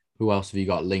 Who else have you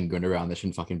got lingering around that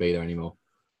shouldn't fucking be there anymore?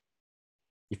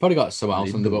 You've probably got someone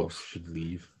else on the books. Should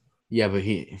leave. Yeah, but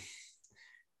you're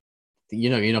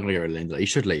not going to get rid of Lindelof. He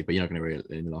should leave, but you're not going to get rid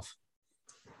of Lindelof.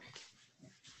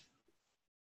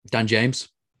 Dan James.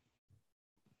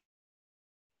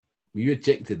 We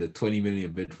rejected a 20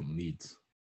 million bid from Leeds.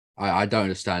 I don't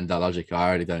understand that logic. I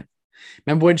already don't.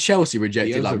 Remember when Chelsea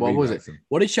rejected, what was it?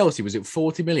 What did Chelsea? Was it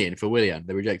 40 million for Willian?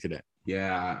 They rejected it.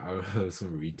 Yeah, I heard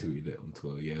someone retweeted it on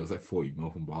Twitter. Yeah, it was like 40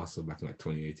 mil from Barca back in like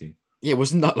 2018. Yeah, it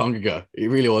wasn't that long ago. It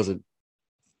really wasn't.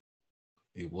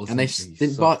 It wasn't. And they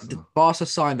did Barca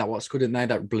sign that, what's good in there,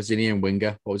 that Brazilian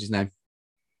winger. What was his name?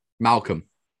 Malcolm.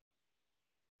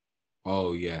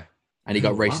 Oh, yeah. And he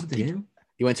got racist.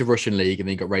 He went to Russian league and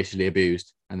then he got racially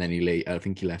abused. And then I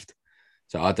think he left.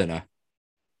 So I don't know.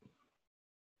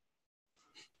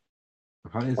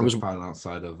 Apparently, I there's was a fan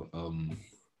outside of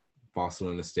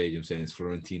Barcelona Stadium saying it's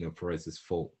Florentino Perez's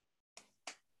fault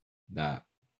that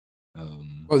oh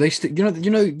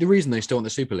you know the reason they still want the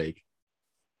Super League.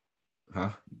 huh?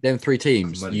 Them three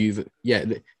teams, Money.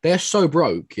 they're so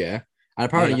broke, yeah. And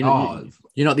apparently,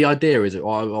 you know, the idea is,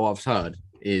 or I've heard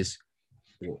is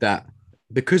that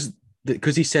because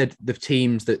he said the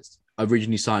teams that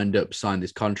originally signed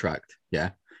this contract,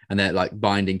 yeah, and they're like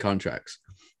binding contracts,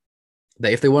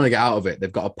 that if they want to get out of it,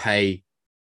 they've got to pay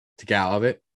to get out of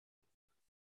it.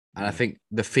 And I think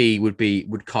the fee would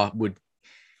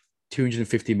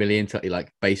 250 million to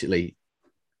like basically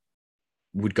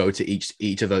would go to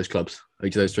each of those clubs,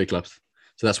 each of those three clubs.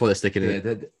 So that's why they're sticking in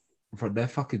it. They're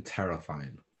fucking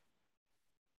terrifying.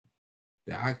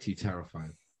 They're actually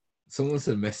terrifying. Someone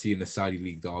said Messi in the Saudi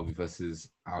League derby versus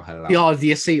Al Hilal. Yeah, do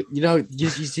you see? You know,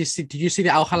 did you see the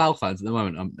Al Hilal fans at the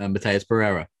moment? Mateus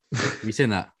Pereira. Have you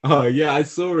seen that? Oh yeah, I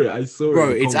saw it.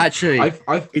 Bro, it's actually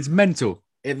it's mental.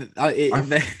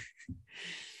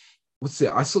 What's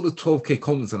it? I saw the 12K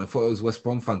comments and I thought it was West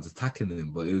Brom fans attacking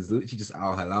him, but it was literally just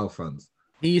Al Hilal fans.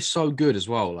 He is so good as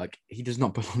well. Like he does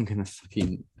not belong in the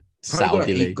fucking Saudi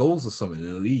Saudi league. 8 league. goals or something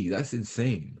in the league. That's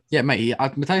insane. Yeah, mate.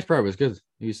 Mateus Pereira was good.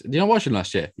 Did you not watch him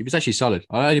last year? He was actually solid.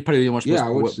 I only probably didn't watch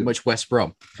much West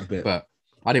Brom, but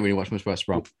I didn't really watch much West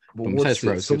Brom. But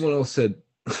someone else said,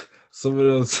 what's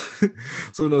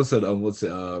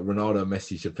it? Ronaldo and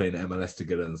Messi should play in the MLS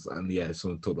together, and yeah,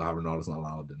 someone talked about how Ronaldo's not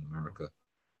allowed in America.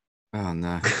 Oh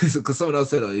no! Because someone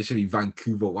else said it should be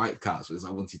Vancouver Whitecaps, but it's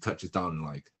like once he touches down in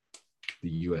like the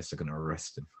US, they're gonna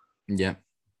arrest him. Yeah,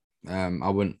 I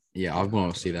wouldn't. Yeah, I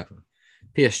want to see that.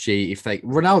 PSG, if they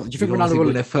Ronaldo, do you think Ronaldo will?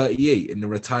 When they're 38 in the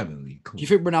retirement league. Do you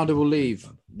think Ronaldo will leave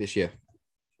this year?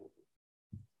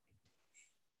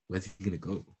 Where's he gonna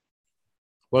go?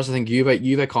 Well, I think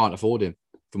Juve can't afford him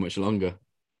for much longer.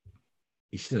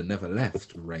 He should have never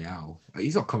left Real.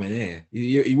 He's not coming here.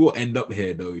 He will end up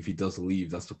here though if he does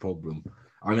leave. That's the problem.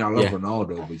 I mean, I love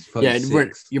Ronaldo, but he's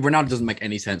 36. Yeah, Ronaldo doesn't make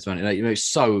any sense, man. Like, you know,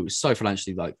 so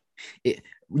financially, like,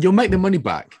 you'll make the money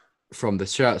back from the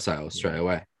shirt sales straight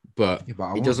away, but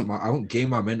I won't gain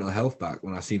my mental health back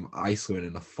when I see him isolating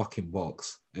in a fucking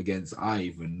box against I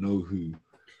even know who.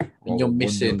 And you're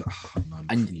missing.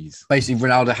 Please. Basically,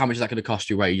 Ronaldo, how much is that going to cost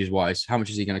you wages wise? How much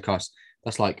is he going to cost?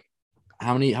 That's like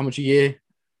how much a year?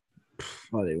 I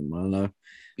don't even want to know.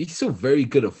 He's still very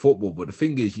good at football, but the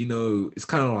thing is, you know, it's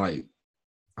kind of like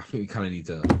I think we kind of need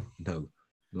to know.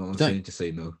 You know what I'm saying? Just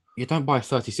say no. You don't buy a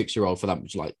 36-year-old for that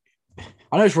much. Like,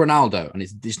 I know it's Ronaldo, and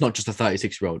it's not just a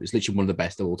 36-year-old. It's literally one of the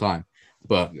best of all time.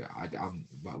 But yeah,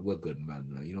 but we're good,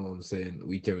 man. You know what I'm saying?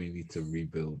 We generally need to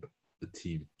rebuild the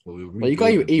team. Well, you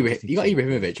got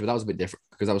Ibrahimovic, but that was a bit different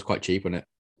because that was quite cheap, wasn't it?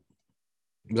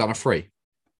 Was that a free?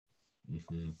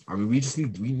 Mm-hmm. I mean,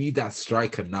 we need that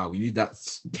striker now. We need that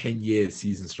 10-year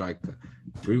season striker.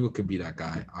 Greenwood could be that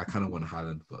guy. I kind of want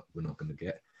Haaland, but we're not going to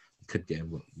get. We could get him,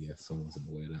 but yeah, someone's in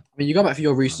the way of that. I mean, you go back for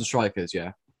your recent strikers,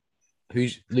 yeah.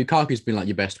 Lukaku's been like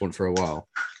your best one for a while.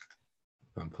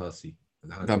 Van Persie.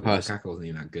 Lukaku wasn't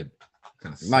even that good.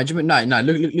 No,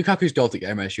 Lukaku's goal at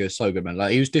MSU is so good, man.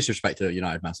 Like he was disrespected at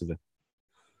United massively.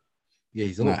 Yeah,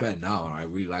 he's a lot better now, and I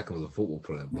really like him as a football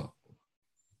player. But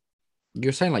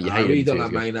you're saying like you hate him. I really don't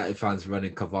like Man United fans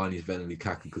running Cavani's better than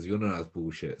Lukaku because you know that's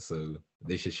bullshit. So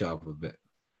they should shut up a bit.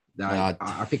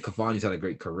 I think Cavani's had a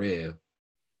great career,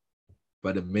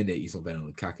 but the minute he's not better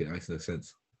than Lukaku, it makes no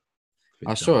sense.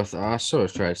 I saw a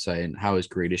thread saying how is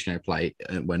Grealish going to play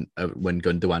when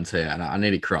Gundogan's here, and I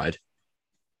nearly cried.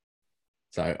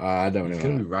 So I don't know. He's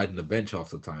going to be riding the bench half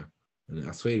the time, and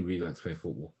I swear he really likes playing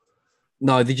football.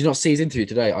 No, did you not see his interview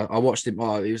today? I watched him.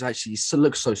 Oh, he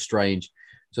looked so strange.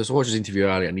 So I watched his interview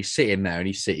earlier, and he's sitting there, and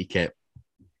he's City kit,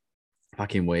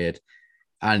 fucking weird,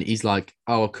 and he's like,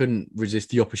 "Oh, I couldn't resist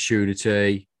the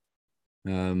opportunity."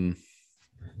 You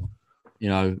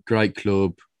know, great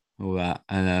club, all that,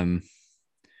 and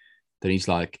then he's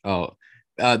like, "Oh,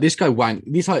 this guy wank.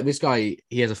 This guy,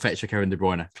 he has a fetch for Kevin De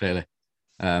Bruyne, clearly.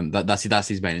 That's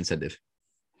his main incentive.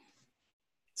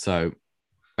 So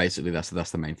basically, that's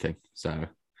the main thing. So I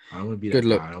don't want to be that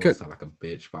guy. I don't want to sound like a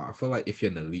bitch, but I feel like if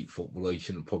you're an elite footballer, you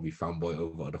shouldn't probably fanboy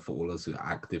over other footballers who are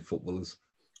active footballers.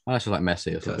 I just like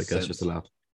Messi or something. That's just allowed.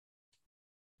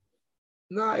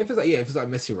 No, if it's like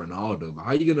Messi or Ronaldo, but how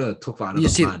are you gonna talk about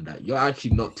another man that you're actually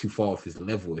not too far off his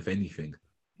level, if anything?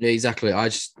 Yeah, exactly. I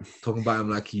just talking about him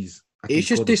like he's. It's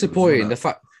just disappointing. The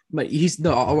fact, mate, he's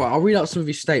no. I'll read out some of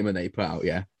his statement that he put out.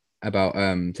 Yeah, about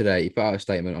today. He put out a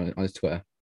statement on his Twitter.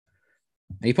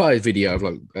 And he put out a video of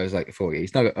like 40.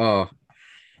 He's now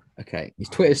okay. His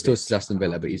Twitter still says Aston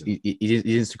Villa, but his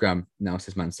Instagram now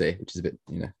says Man City, which is a bit,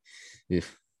 you know.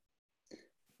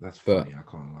 That's But funny. I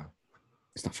can't lie.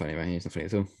 it's not funny, man. It's not funny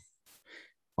at all.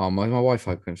 Oh, my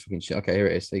Wi-Fi couldn't fucking shit. Okay, here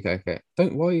it is. Okay.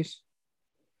 Don't why is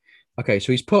okay.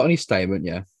 So he's put on his statement,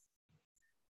 yeah.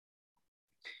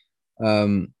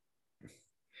 Um,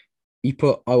 he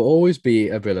put, "I'll always be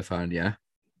a Villa fan." Yeah,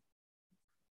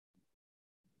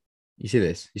 you see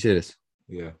this? You see this?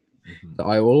 Yeah. Mm-hmm. That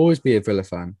I will always be a Villa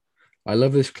fan. I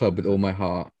love this club with Uh-huh. all my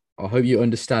heart. I hope you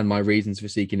understand my reasons for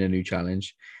seeking a new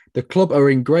challenge. The club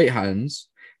are in great hands.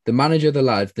 The manager, the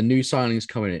lads, the new signings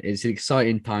coming in. It's an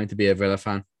exciting time to be a Villa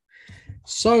fan.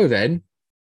 So then,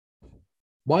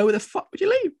 why the fuck would you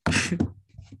leave?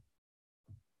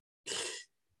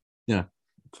 Yeah,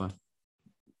 fine.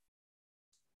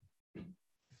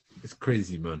 It's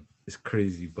crazy, man. It's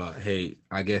crazy, but hey,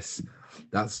 I guess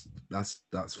that's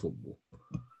football.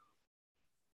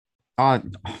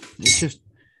 It's just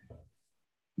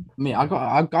me. I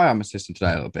got my system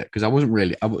today a little bit because I wasn't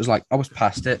really. I was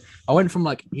past it. I went from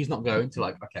like he's not going to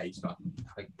like okay, he's got.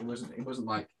 Like, it wasn't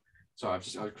like. Sorry, I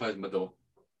was closing my door.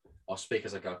 I'll speak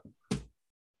as I go.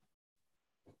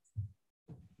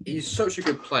 He's such a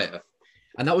good player,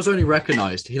 and that was only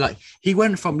recognized. He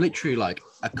went from literally like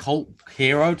a cult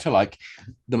hero to like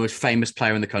the most famous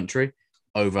player in the country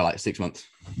over like 6 months.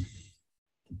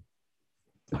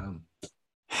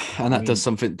 And that does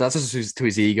something. That's just to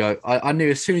his ego. I knew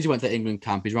as soon as he went to England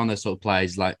camp, he's around those sort of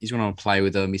players. Like he's going to play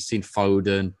with them. He's seen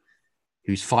Foden,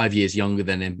 who's 5 years younger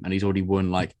than him, and he's already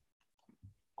won like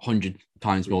 100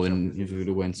 times more than he would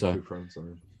have won. So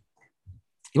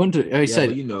he wanted. He said,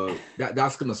 but you know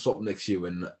that's going to stop next year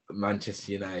when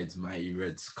Manchester United's mighty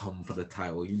Reds come for the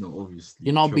title. You know, obviously,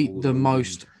 you know, be the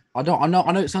most. I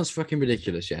know it sounds fucking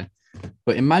ridiculous, yeah.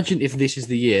 But imagine if this is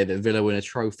the year that Villa win a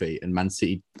trophy and Man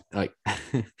City like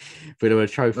Villa win a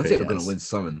trophy. Man City are gonna win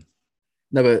something.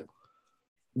 No, but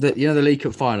the League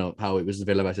Cup final, how it was the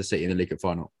Villa versus City in the League Cup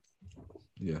final.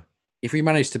 Yeah. If we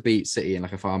manage to beat City in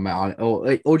like a final,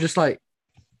 or just like,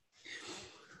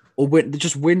 or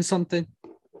win something.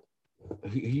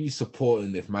 Who you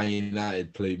supporting if Man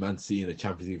United play Man City in the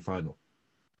Champions League final?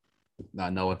 No,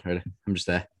 no one really. I'm just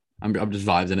there. I'm just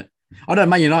vibes in it. I don't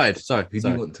Man United. Sorry. Who do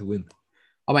you want to win?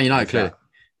 I'm Man United clearly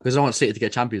because I want City to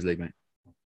get Champions League, mate.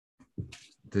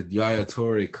 The Yaya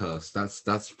Toure curse.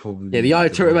 That's probably the Yaya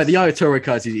Toure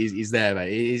curse is there,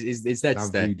 mate. It's there to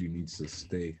stay. That voodoo needs to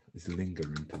stay. It's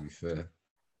lingering, to be fair.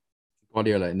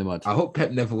 Guardiola in the mud. I hope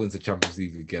Pep never wins the Champions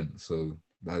League again. So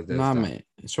mate,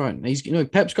 it's right. He's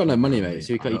Pep's got no money, mate.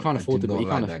 So he can't afford to. But he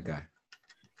can't. That guy.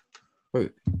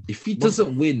 Wait, if he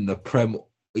doesn't win the Prem,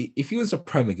 if he wins the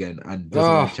Prem again and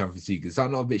doesn't win the Champions League, is that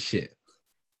not a bit shit?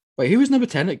 Wait, who was number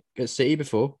 10 at City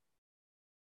before?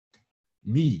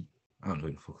 Me. I don't know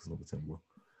who the fuck is number 10, bro.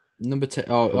 Number 10.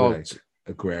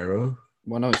 Aguero.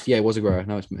 Well, no, it was Aguero.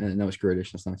 No, it's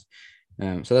Grealish. That's nice.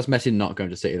 So that's Messi not going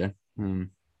to City then. Who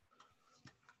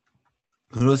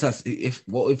knows?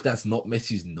 What if that's not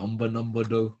Messi's number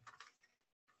though?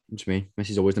 What do you mean?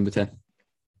 Messi's always number 10.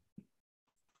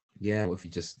 Yeah. What if he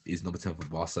just is number 10 for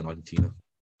Barca and Argentina?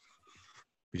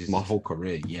 Which is my whole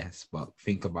career, yes. But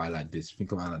think about it like this.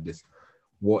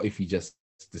 What if he just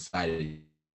decided?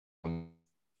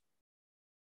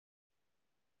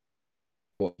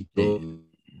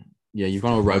 Yeah, you've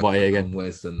gone a robot here again.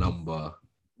 Where's the number?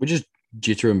 We're just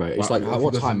jittering, mate. It's like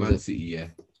what time is it? City, yeah.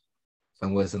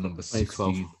 And where's the number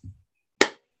 16?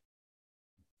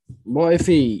 What if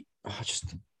he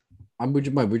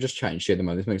we're just chatting shit at the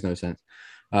moment. This makes no sense.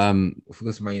 If he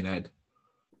goes to Man United.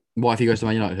 What if he goes to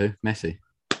Man United? Who? Messi?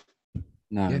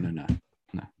 No.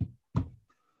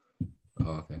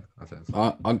 Oh,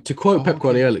 okay. To quote Pep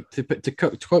Guardiola, to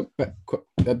quote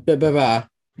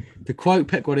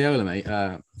Pep Guardiola, mate,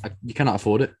 you cannot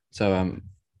afford it. So,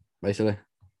 basically,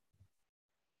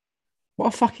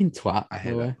 what a fucking twat! I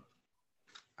hear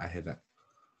that.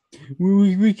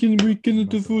 We can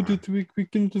afford it. We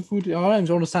can afford it. I don't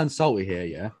want to sound salty here,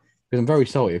 yeah, because I'm very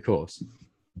salty, of course.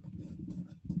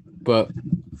 But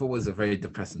it was a very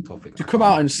depressing topic. To come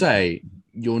out and say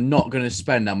you're not going to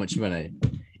spend that much money,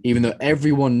 even though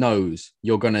everyone knows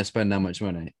you're going to spend that much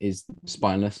money, is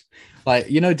spineless. Like,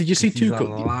 did you see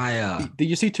Tuchel? Did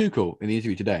you see Tuchel in the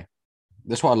interview today?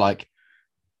 That's what I like.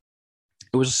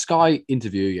 It was a Sky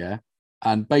interview, yeah,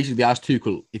 and basically they asked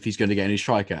Tuchel if he's going to get a new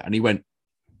striker, and he went,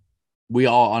 "We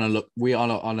are on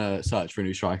a search for a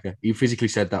new striker." He physically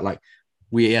said that, like,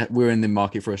 we're in the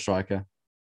market for a striker.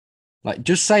 Like,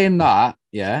 just saying that,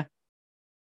 yeah,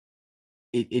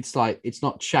 it's like, it's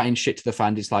not chatting shit to the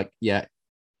fans. It's like, yeah,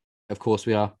 of course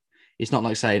we are. It's not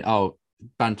like saying,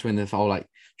 bantering the whole, like,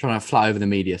 trying to fly over the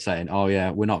media saying, oh,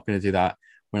 yeah, we're not going to do that.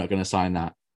 We're not going to sign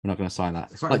that. We're not going to sign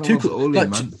that.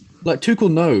 Like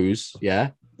Tuchel knows,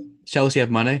 yeah, Chelsea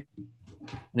have money,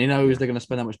 and he knows they're going to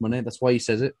spend that much money. That's why he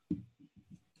says it.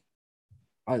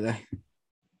 I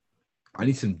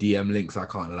need some DM links. I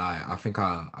can't lie. I think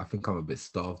I'm a bit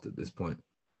starved at this point.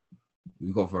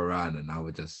 We got Varane, and now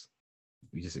we just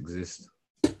exist.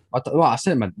 I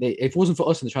said, man, if it wasn't for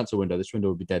us in the transfer window, this window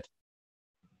would be dead.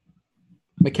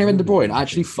 But Kevin De Bruyne,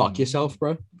 actually, fuck yourself,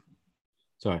 bro.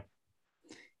 Sorry.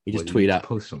 He just tweeted out.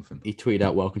 Post something. He tweeted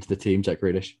out, "Welcome to the team, Jack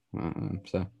Grealish."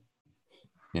 So,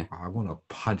 yeah. I want to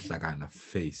punch that guy in the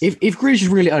face. If Grealish is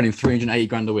really earning 380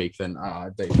 grand a week, then I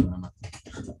don't know.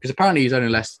 Because apparently he's only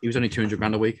less. He was only 200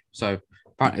 grand a week. So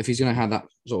apparently, if he's going to have that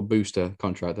sort of booster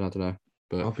contract, then I don't know.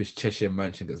 But I hope his Cheshire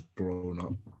mansion gets blown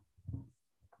up.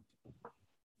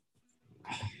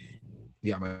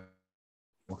 Yeah, man.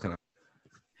 What can I?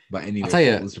 But anyway, I'll tell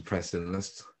you, it was depressing.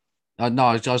 Let's. No,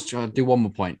 I was just trying to do one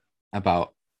more point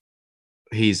about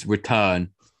his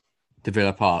return to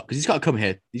Villa Park because he's got to come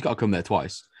here. He's got to come there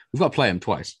twice. We've got to play him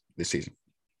twice this season.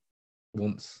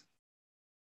 Once.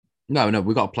 No,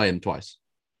 we've got to play him twice.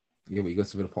 Yeah, but he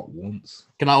goes to Villa Park once.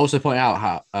 Can I also point out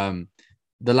how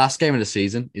the last game of the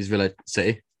season is Villa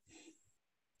City?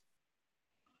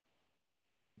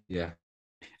 Yeah.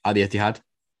 At the Etihad.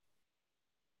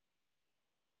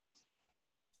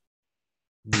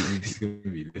 He's going to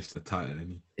be lifting the title,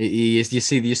 isn't he? You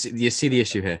see the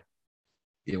issue here.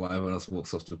 Yeah, when everyone else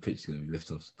walks off the pitch, he's going to be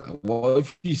lifting off. What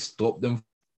if you stop them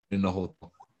in the whole?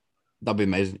 That'd be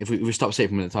amazing if we stop City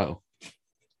from winning the title.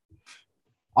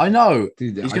 I know.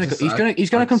 Dude, he's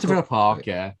gonna come to Villa Park,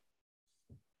 yeah.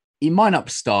 He might not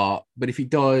start, but if he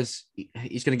does,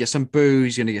 he's gonna get some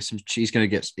boos, he's gonna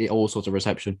get all sorts of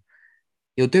reception.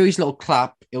 He'll do his little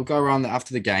clap, he'll go around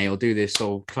after the game, he'll do this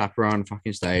little clap around the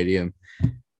fucking stadium.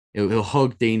 He'll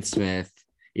hug Dean Smith,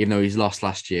 even though he's lost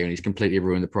last year and he's completely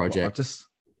ruined the project.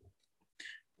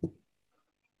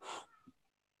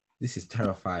 This is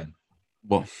terrifying.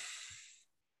 What?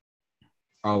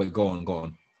 Oh wait, go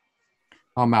on.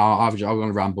 Oh man, I'm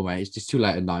gonna ramble, mate. It's just too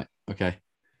late at night. Okay.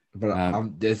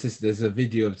 But there's a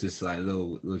video of this like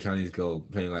little Chinese girl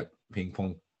playing like ping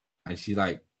pong, and she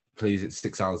like plays it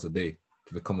 6 hours a day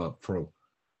to become a pro.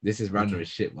 This is random as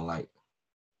shit, but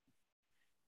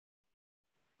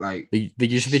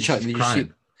did you see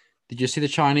the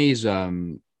Chinese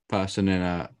person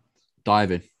in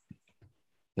diving?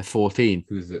 They're 14.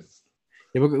 Who's it?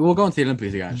 Yeah, we'll go on to the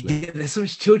Olympics again, actually. Yeah, there's so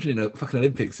much children in the fucking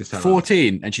Olympics this time.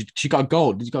 14, and she got a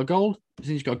gold. Did you got a gold? I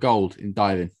think she got a gold in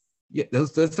diving. Yeah,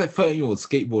 there's like 13-year-olds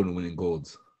skateboarding winning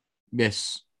golds.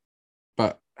 Yes,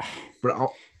 but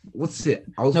what's it?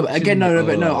 I don't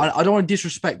want to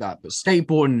disrespect that, but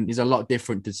skateboarding is a lot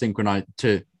different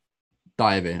to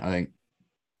diving. I think.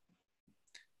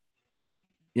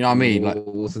 You know what I mean? Like,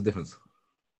 what's the difference?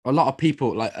 A lot of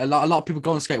people go on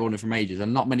skateboarding from ages,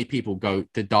 and not many people go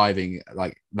to diving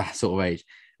like that sort of age.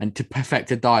 And to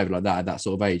perfect a dive like that at that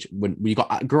sort of age, when you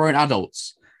got grown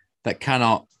adults that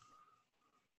cannot,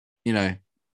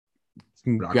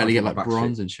 barely get like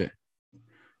bronze and shit.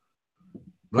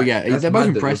 But yeah, they're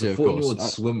both impressive, of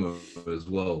course. Swimmer as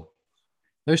well.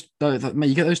 Those man,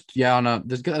 you get those. Yeah, I know.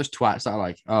 There's those twats that are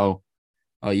like, oh,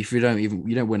 if you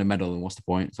don't win a medal, then what's the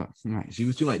point? It's like, nice. She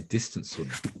was doing like distance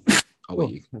swimming. Oh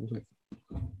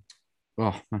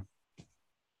man.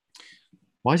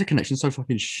 Why is the connection so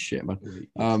fucking shit, man?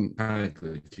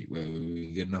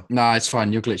 Nah, it's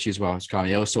fine. You're glitchy as well. It's fine.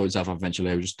 It'll sort itself out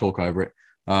eventually. We'll just talk over it.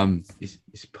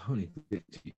 It's pony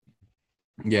glitchy.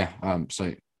 Yeah.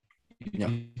 So yeah,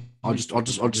 I'll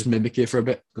just mimic it for a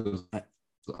bit.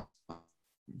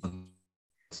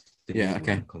 Yeah.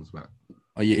 Okay. Comes back.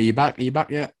 Are you back? Are you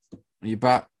back yet? Are you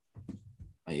back?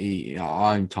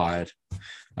 I'm tired.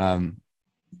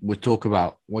 We'll talk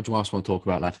about what do you else want to talk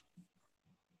about, lad?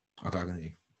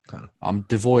 Okay, kind of. I'm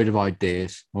devoid of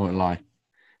ideas, I won't lie.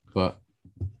 But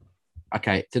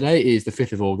okay, today is the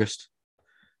 5th of August.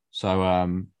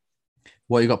 So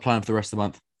what you got planned for the rest of the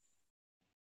month?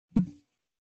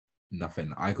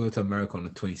 Nothing. I go to America on the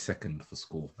 22nd for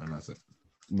school, and that's it.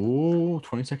 Ooh,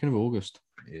 22nd of August.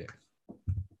 Yeah.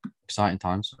 Exciting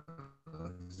times.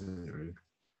 Is it really?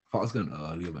 I thought I was going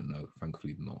earlier, but no,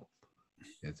 thankfully not.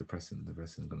 Yeah, it's depressing.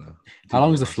 Gonna. How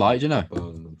long is the flight? Do you know?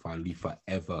 If I leave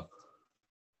forever.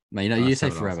 Man, you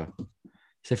say forever. You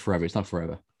say forever. It's not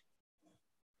forever.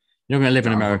 You're not going to live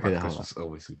in America your whole life.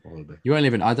 You won't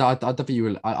live in. I don't think you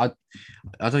will. I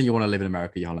don't think you want to live in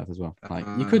America your whole life as well. Like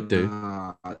you could do,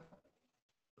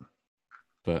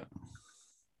 but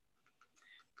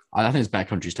I think there's better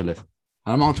countries to live.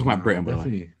 And I'm not talking about Britain, by the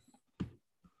way.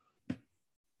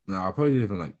 No, I'll probably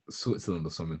live in like Switzerland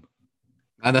or something.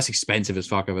 And that's expensive as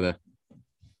fuck over there.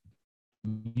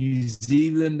 New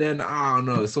Zealand, then I don't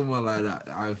know, somewhere like that.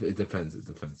 It depends. It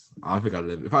depends. I think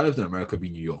if I lived in America, it'd be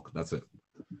New York. That's it.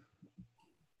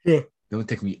 Yeah. Don't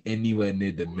take me anywhere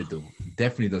near the middle.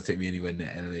 Definitely don't take me anywhere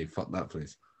near LA. Fuck that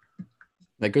place.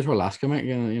 Like, go to Alaska, mate.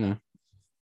 You know,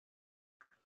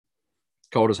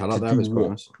 cold as hell out To there, do but it's quite what?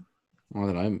 nice. I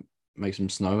don't know. Make some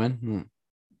snowmen.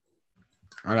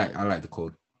 I like the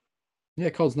cold. Yeah,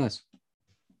 cold's nice.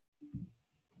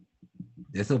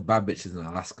 There's no bad bitches in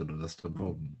Alaska though. That's the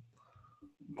problem.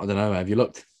 I don't know. Have you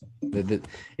looked?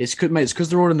 It's good, mate. It's because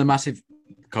they're all in the massive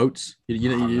coats.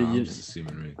 I'm just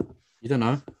assuming, really. You don't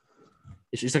know.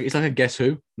 It's like a guess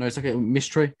who. No, it's like a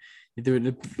mystery. You're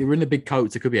in the big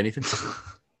coats. It could be anything.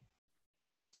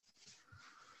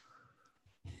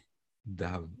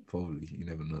 Damn, probably. You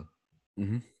never know.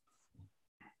 Mm-hmm.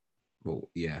 Well,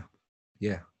 yeah.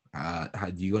 Do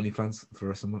you got any plans for the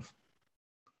rest of the month?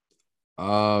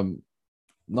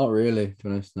 Not really. To be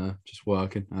honest, no. Just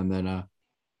working, and then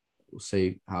we'll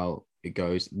see how it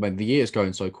goes. When the year's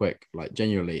going so quick, like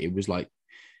genuinely, it was like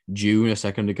June a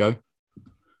second ago.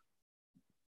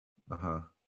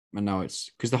 And now it's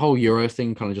because the whole Euro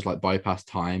thing kind of just like bypassed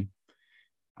time,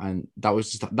 and that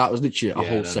was literally a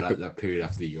whole separate that period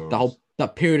after the Euros.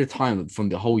 That period of time from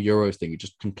the whole Euros thing, it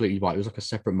just completely it was like a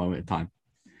separate moment in time.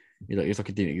 It's like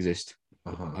it didn't exist.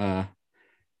 You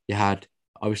had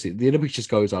obviously the Olympics just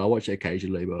goes on. I watch it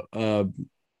occasionally, but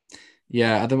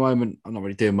yeah, at the moment I'm not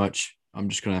really doing much. I'm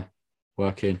just gonna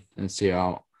work in and see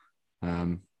how.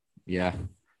 Yeah,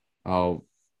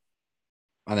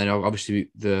 and then obviously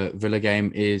the Villa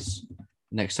game is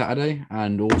next Saturday,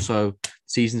 and also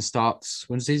season starts.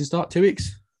 When does the season start? 2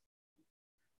 weeks.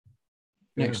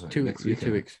 Next 2 weeks.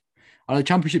 2 weeks. I know the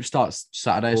championship starts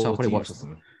Saturday, so I'll probably watch.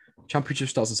 Championship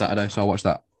starts on Saturday, so I'll watch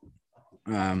that.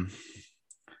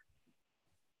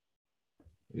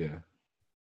 Yeah.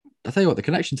 I tell you what, the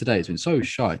connection today has been so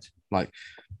shite. Like,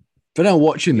 for now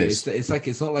watching this, it's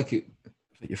not like it.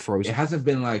 You're frozen. It hasn't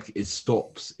been like it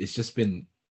stops. It's just been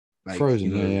like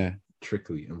frozen,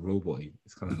 trickly and robot-y.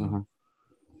 It's kind of.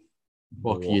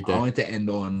 What can you do? I wanted to end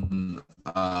on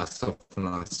something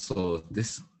I saw.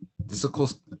 This of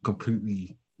course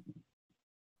completely.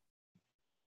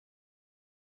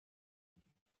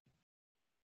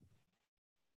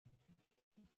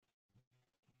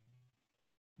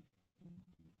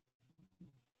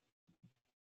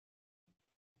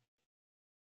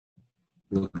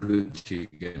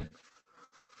 Again.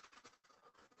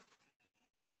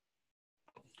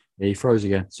 Yeah, he froze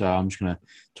again, so I'm just gonna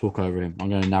talk over him. I'm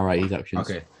gonna narrate his actions.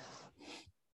 Okay.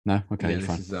 No, okay, yeah, you're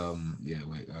fine.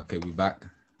 Wait. Okay, we're back.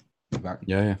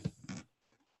 Yeah.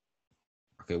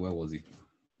 Okay, where was he?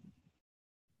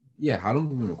 Yeah, how long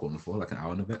have we been recording for? Like an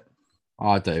hour and a bit? Oh,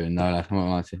 I don't even know. I'm not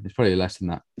lying to you. It's probably less than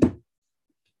that.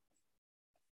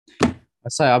 I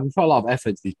say I've put a lot of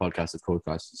effort into these podcasts, of course,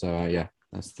 guys. So yeah,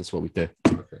 that's what we do.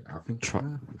 Okay, I think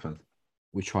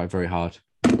we try very hard.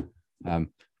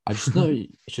 I just know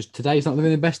it's just today's not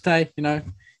the best day. You know,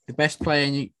 the best player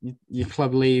in your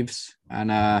club leaves,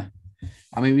 and I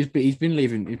mean he's been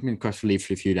leaving. He's been requested for leave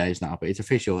for a few days now, but it's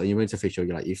official. And when it's official,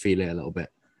 you feel it a little bit.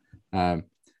 But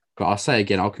I'll say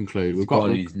again, I'll conclude.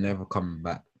 He's never coming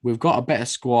back. We've got a better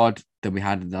squad than we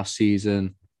had last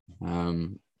season.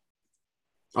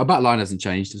 Our back line hasn't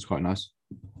changed. It's quite nice.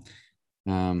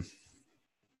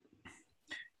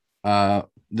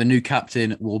 The new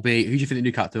captain will be. Who do you think the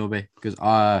new captain will be? Because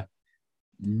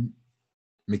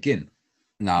McGinn.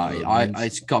 No,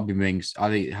 it's got to be Mings. I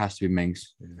think it has to be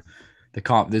Mings. Yeah.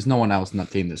 There's no one else in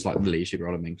that team that's like the leadership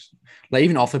role of Mings. Like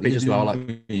even off the pitch as well.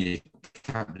 Like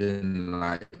captain,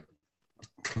 like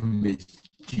commits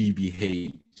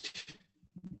GBH.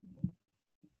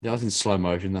 That was in slow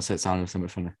motion. That's it. Sounded something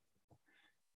funny.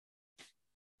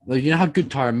 Like, you know how good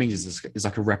Tyrone Mings is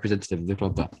like a representative of the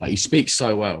club. That like he speaks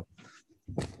so well.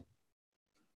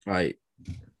 Right.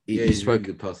 He spoke a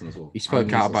good person as well. He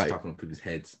spoke out about on people's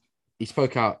heads. He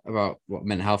spoke out about what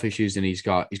mental health issues, and he's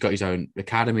got his own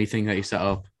academy thing that he set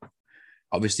up.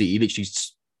 Obviously, he literally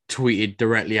tweeted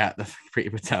directly at the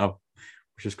Priti Patel,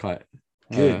 which was quite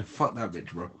good. Fuck that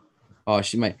bitch, bro. Oh,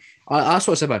 that's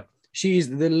what I said about. She's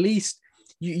the least.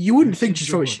 You wouldn't think she's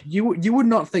from you would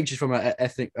not think she's from an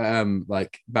ethnic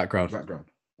like background.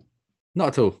 Not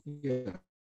at all. Yeah.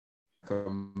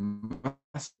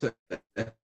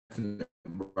 Ethnic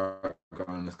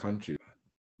background in this country.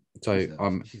 So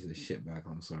she's a shitbag.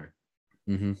 I'm sorry.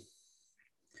 Mm-hmm.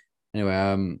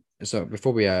 Anyway, so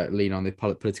before we lean on the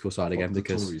political side again,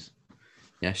 because Tories.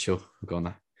 Yeah, sure, we'll go on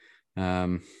there.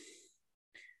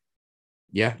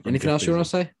 Yeah. Anything else you want to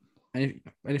say? Anything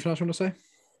else you want to say?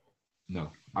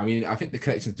 No. I mean, I think the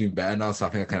collection's doing better now, so I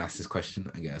think I can ask this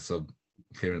question and get a sub.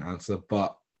 clear answer.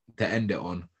 But to end it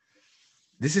on,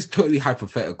 this is totally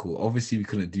hypothetical. Obviously, we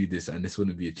couldn't do this, and this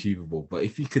wouldn't be achievable. But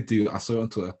if you could do, I saw on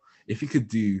Twitter, if you could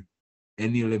do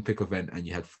any Olympic event and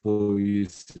you had 4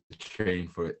 years to train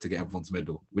for it to get everyone's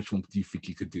medal, which one do you think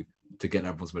you could do to get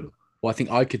everyone's medal? Well, I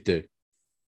think I could do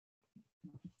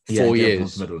Yeah, 4 get years.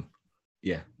 everyone's medal.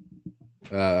 Yeah.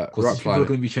 Rock People are climbing.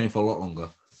 going to be training for a lot longer.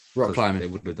 Rock climbing. They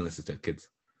would have done this to their kids.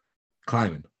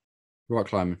 Climbing. Rock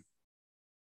climbing.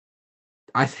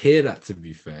 I hear that, to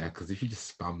be fair, because if you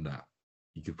just spam that,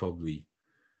 you could probably.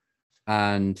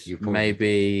 And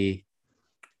maybe.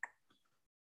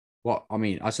 What? I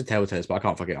mean, I said table tennis, but I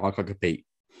can't compete.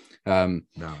 No,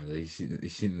 you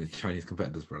seen the Chinese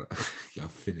competitors, brother. You're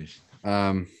finished.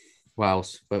 What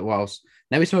else? But what else?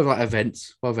 Maybe some of like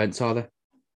events. What events are there?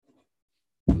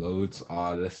 Loads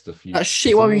are list a few. That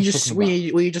shit. Why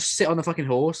you just sit on the fucking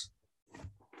horse?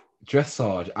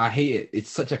 Dressage. I hate it.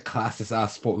 It's such a classist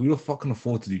ass sport. Who the fuck can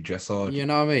afford to do dressage? You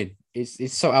know what I mean?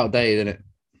 It's so outdated, isn't it?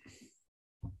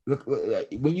 Look,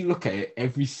 when you look at it,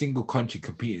 every single country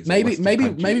competing. Maybe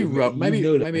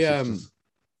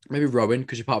rowing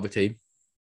because you're part of a team.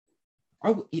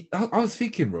 I was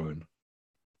thinking rowing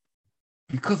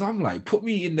because I'm like, put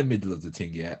me in the middle of the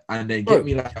thing, yeah, and then get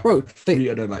me like three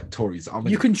other like Tories.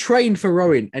 You can train for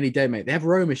rowing any day, mate. They have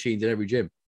rowing machines in every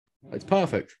gym. It's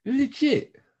perfect.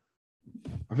 Legit.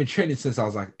 I've been training since I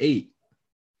was like 8.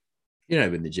 You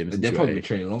know, in the gym. They're probably been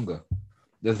training longer.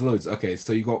 There's loads. Okay,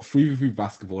 so you got 3v3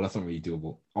 basketball. That's not really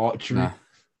doable. Archery.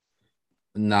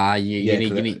 Nah. You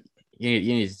need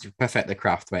to perfect the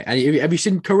craft, mate. And have you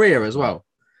seen Korea as well?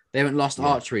 They haven't lost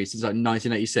archery since like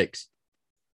 1986.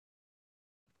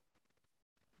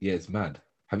 Yeah, it's mad.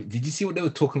 Did you see what they were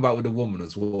talking about with the woman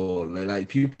as well? Like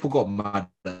people got mad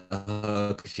at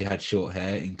her because she had short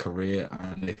hair in Korea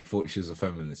and they thought she was a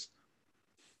feminist.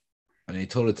 And they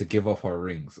told her to give up her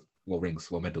rings. Well,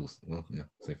 medals. Well, yeah,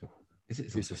 safer. Is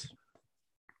it?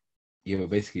 Yeah, but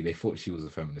basically they thought she was a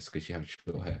feminist because she had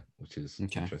short hair, which is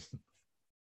interesting.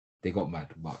 They got mad,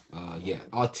 but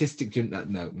artistic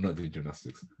gymnastics. No, we're not doing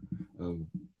gymnastics.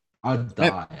 I'd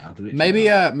die.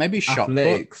 Maybe shot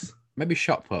athletics. Put. Maybe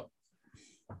shot put.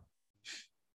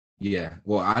 Yeah,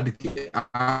 well, I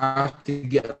have to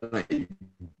get like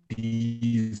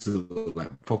these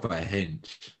like proper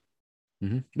hench.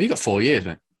 Mm-hmm. But you got 4 years,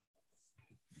 mate.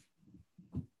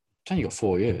 You got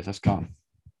 4 years. That's gone.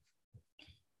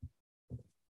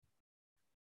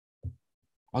 I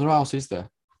don't know what else is there.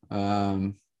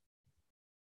 But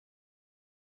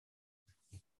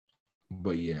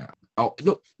yeah. Oh,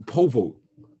 look, pole vault.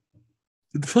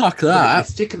 Fuck that. They're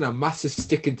sticking a massive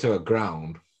stick into a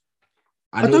ground.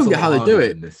 I don't get how they do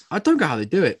it. I don't get how they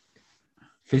do it.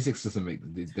 Physics doesn't make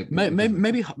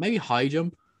maybe high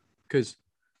jump, because.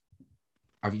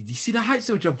 Do you see the heights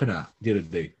they were jumping at the other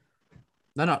day?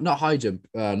 No, not high jump.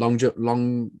 Long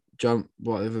jump,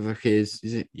 whatever it is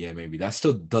it? Yeah, maybe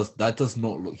that does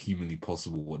not look humanly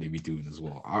possible what they be doing as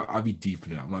well. I'll be deep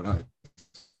in it. I'm like, that's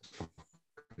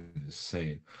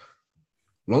insane.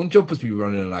 Long jumpers be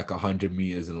running like 100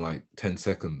 meters in like 10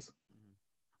 seconds.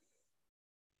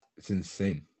 It's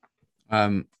insane.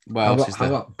 How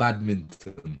about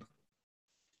badminton?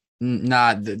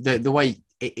 Nah, the way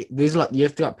there's like you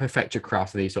have to like perfect your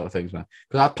craft for these sort of things, man.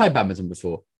 Because I've played badminton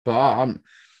before, but I'm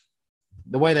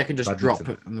the way they can just drop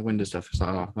it on the window stuff. It's like,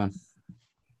 oh man,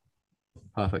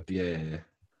 perfect. Yeah.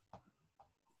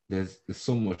 There's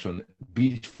so much on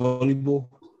beach volleyball.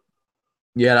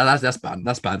 Yeah, that's bad.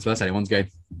 That's bad. So that's anyone's game.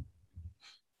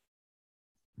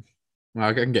 Well,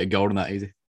 I can get a gold on that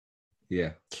easy.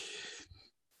 Yeah.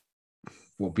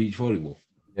 What, beach volleyball?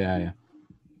 Yeah.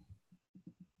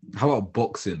 How about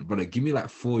boxing? Brother, give me like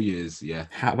 4 years, yeah.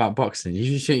 How about boxing?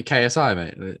 You should shoot KSI,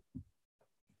 mate.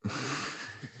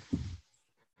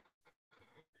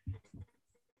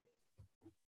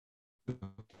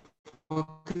 What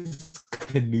is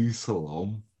canoe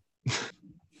salon?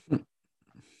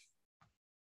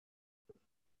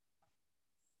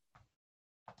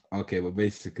 Okay, but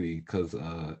basically, because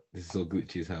this is so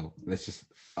glitchy as hell, let's just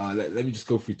let me just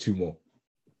go through 2 more.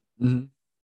 Mm-hmm.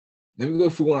 Let me go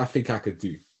through one I think I could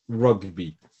do.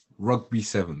 Rugby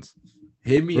sevens.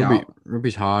 Hear me out.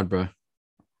 Rugby's hard, bro.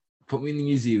 Put me in the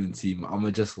New Zealand team. I'm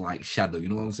gonna just like shadow. You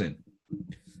know what I'm saying?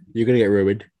 You're gonna get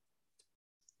ruined.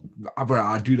 Bro,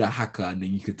 I'll do that hacker, and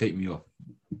then you can take me off.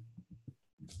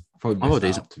 I've got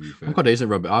decent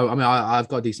rugby. I've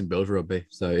got a decent build for rugby,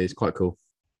 so it's quite cool.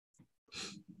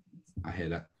 I hear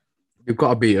that. You've got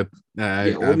to be all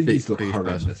of these look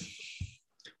horrendous.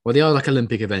 Well, they are like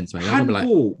Olympic events, mate.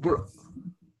 Handball, bro.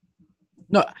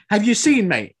 No, have you seen,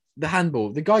 mate, the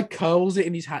handball? The guy curls it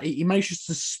in his hand. He manages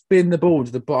to spin the ball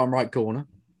to the bottom right corner.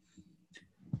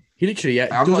 He literally, yeah,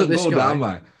 I'm does not up this gold, guy. am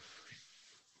I?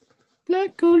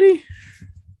 Black goalie.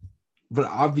 But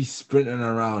I'll be sprinting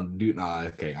around, dude. Nah,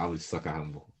 okay, I would suck at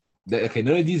handball. Okay,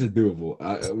 none of these are doable.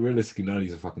 Realistically, none of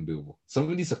these are fucking doable. Some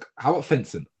of these are. How about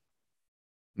fencing?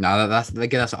 No,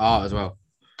 that's art as well.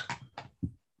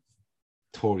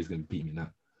 Tori's gonna beat me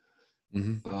now.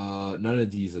 Mm-hmm. None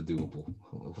of these are doable.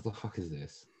 What the fuck is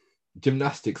this?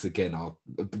 Gymnastics again.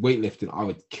 Weightlifting. I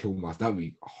would kill myself. That'd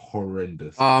be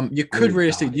horrendous. You could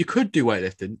you could do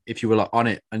weightlifting if you were like on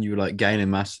it and you were like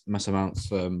gaining mass amounts.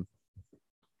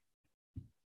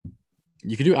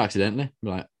 You could do it accidentally,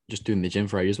 like just doing the gym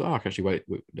for ages. Well, I can actually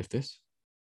lift this.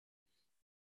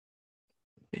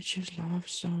 Bitches love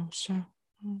so.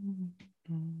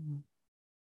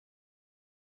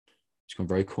 It's gone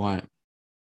very quiet.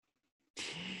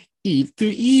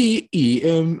 3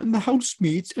 a.m. and the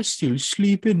housemates are still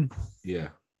sleeping. Yeah.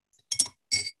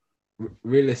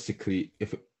 Realistically,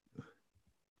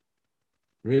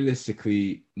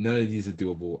 none of these are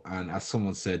doable. And as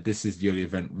someone said, this is the only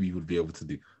event we would be able to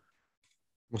do.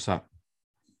 What's that?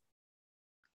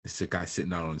 It's a guy sitting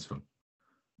down on his phone.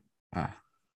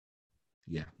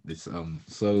 Yeah. It's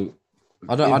So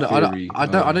I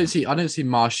don't see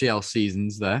Martial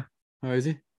Seasons there. Where is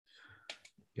he?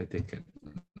 Yeah, they can.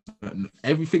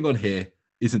 Everything on here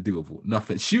isn't doable.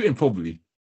 Nothing. Shooting probably.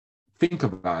 Think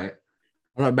about it.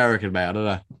 I'm not American, mate. I don't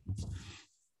know.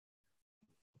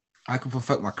 I can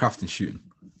perfect my craft in shooting,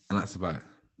 and that's about it.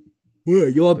 Yeah,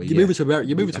 you're moving to America.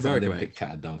 You're moving to America, mate. mate.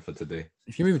 Chat done for today.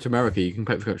 If you're moving to America, you can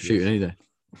perfect shooting any day.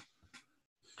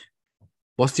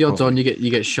 What's the odds on you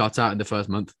get shot out in the first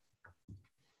month?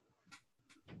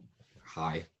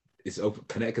 High. It's open.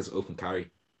 Connecticut's open carry.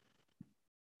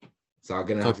 So I'm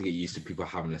gonna have to get used to people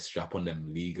having a strap on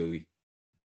them legally.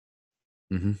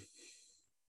 Mm-hmm.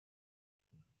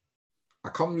 I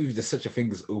can't believe there's such a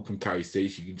thing as open carry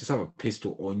station. You can just have a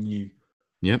pistol on you.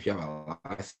 Yep. If you have a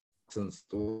license.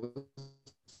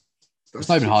 It's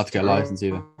not even hard to get a license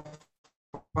either.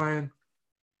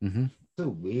 Mm-hmm. So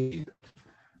weird.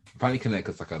 Apparently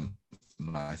Connecticut's like a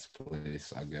nice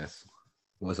place, I guess.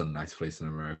 It was a nice place in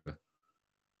America.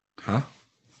 Huh?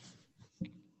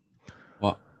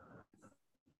 What?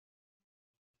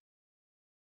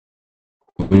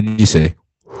 What did you say?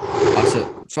 I said,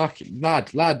 "Fuck,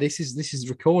 lad, this is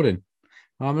recording.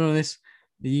 I'm on this.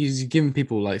 You're giving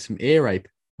people like some ear rape.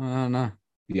 I don't know."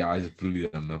 Yeah, I just blew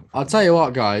them though. I'll tell you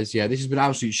what, guys. Yeah, this has been an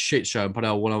absolute shit show and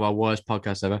probably one of our worst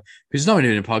podcasts ever. Because it's not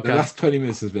even a podcast. The last 20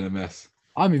 minutes has been a mess.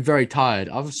 I've been very tired.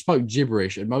 I've spoke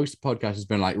gibberish, and most podcasts has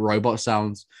been like robot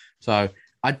sounds. So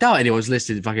I doubt anyone's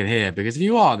listening fucking here. Because if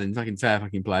you are, then fucking fair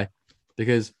fucking play.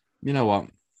 Because you know what,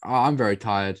 I'm very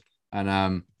tired,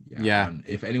 and yeah. And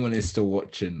if anyone is still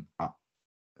watching,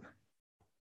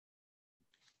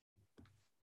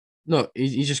 look,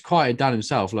 he's just quieted down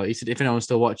himself. Like he said, if anyone's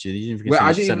still watching, he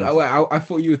didn't. I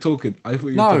thought you were talking. I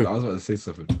was about to say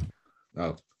something.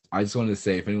 Oh, I just wanted to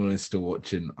say, if anyone is still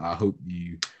watching, I hope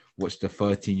you watch the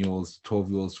 13-year-olds,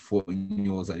 12-year-olds,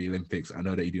 14-year-olds at the Olympics. I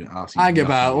know that you're doing absolutely. Hang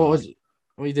about. What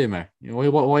are you doing, mate?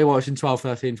 What are you watching 12,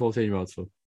 13, 14-year-olds for?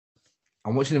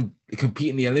 I'm watching them compete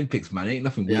in the Olympics, man. Ain't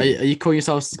nothing weird. Are you calling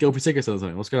yourself skill Paticus or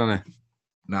something? What's going on there?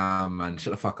 Nah, man,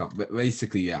 shut the fuck up. But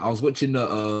basically, yeah, I was watching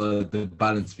the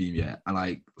balance beam, yeah, and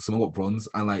like someone got bronze,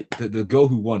 and like the girl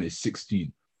who won is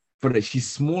 16, but she's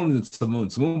smaller than Simone.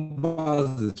 Simone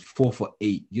Biles is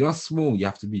 4'8". You know how small you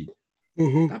have to be.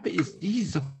 Mm-hmm. That bit is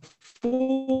he's a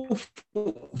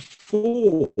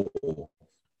 4'4".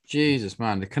 Jesus,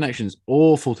 man, the connection's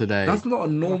awful today. That's not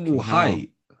a normal height.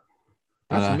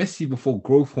 That's Messi before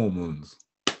growth hormones.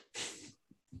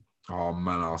 Oh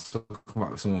man, I was talking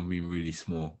about someone being really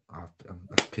small.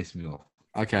 That pissed me off.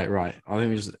 Okay, right. I think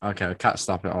we just cat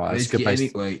stop it. All right, it's a good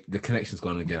place. Wait, the connection's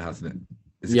gone again, hasn't it?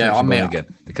 Yeah, I mean,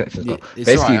 again. The connection's gone. It's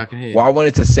basically, right, I can hear you. What I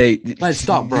wanted to say. Let's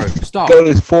stop, bro. Stop. Girl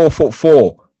is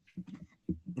 4'4".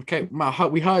 Okay, Matt,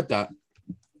 we heard that.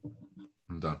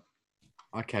 I'm done.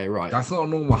 Okay, right. That's not a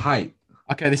normal height.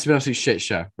 Okay, this has been an absolute shit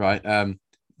show, right?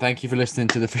 Thank you for listening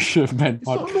to the Fisher of Men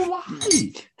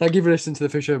podcast. Thank you for listening to the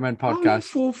Fisher of Men podcast.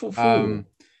 4'4".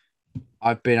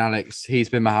 I've been Alex. He's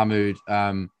been Mahmood.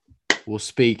 We'll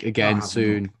speak again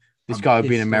soon. This guy will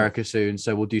be in America soon,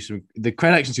 so we'll do some. The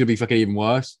connection's gonna be fucking even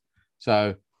worse.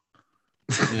 So,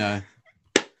 you know,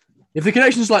 if the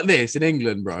connection's like this in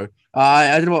England, bro,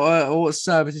 I don't know what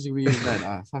services you use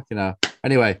then. Fucking hell.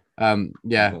 Anyway,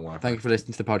 yeah. Thank you for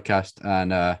listening to the podcast,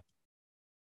 and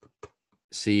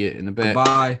see you in a bit.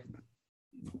 Bye.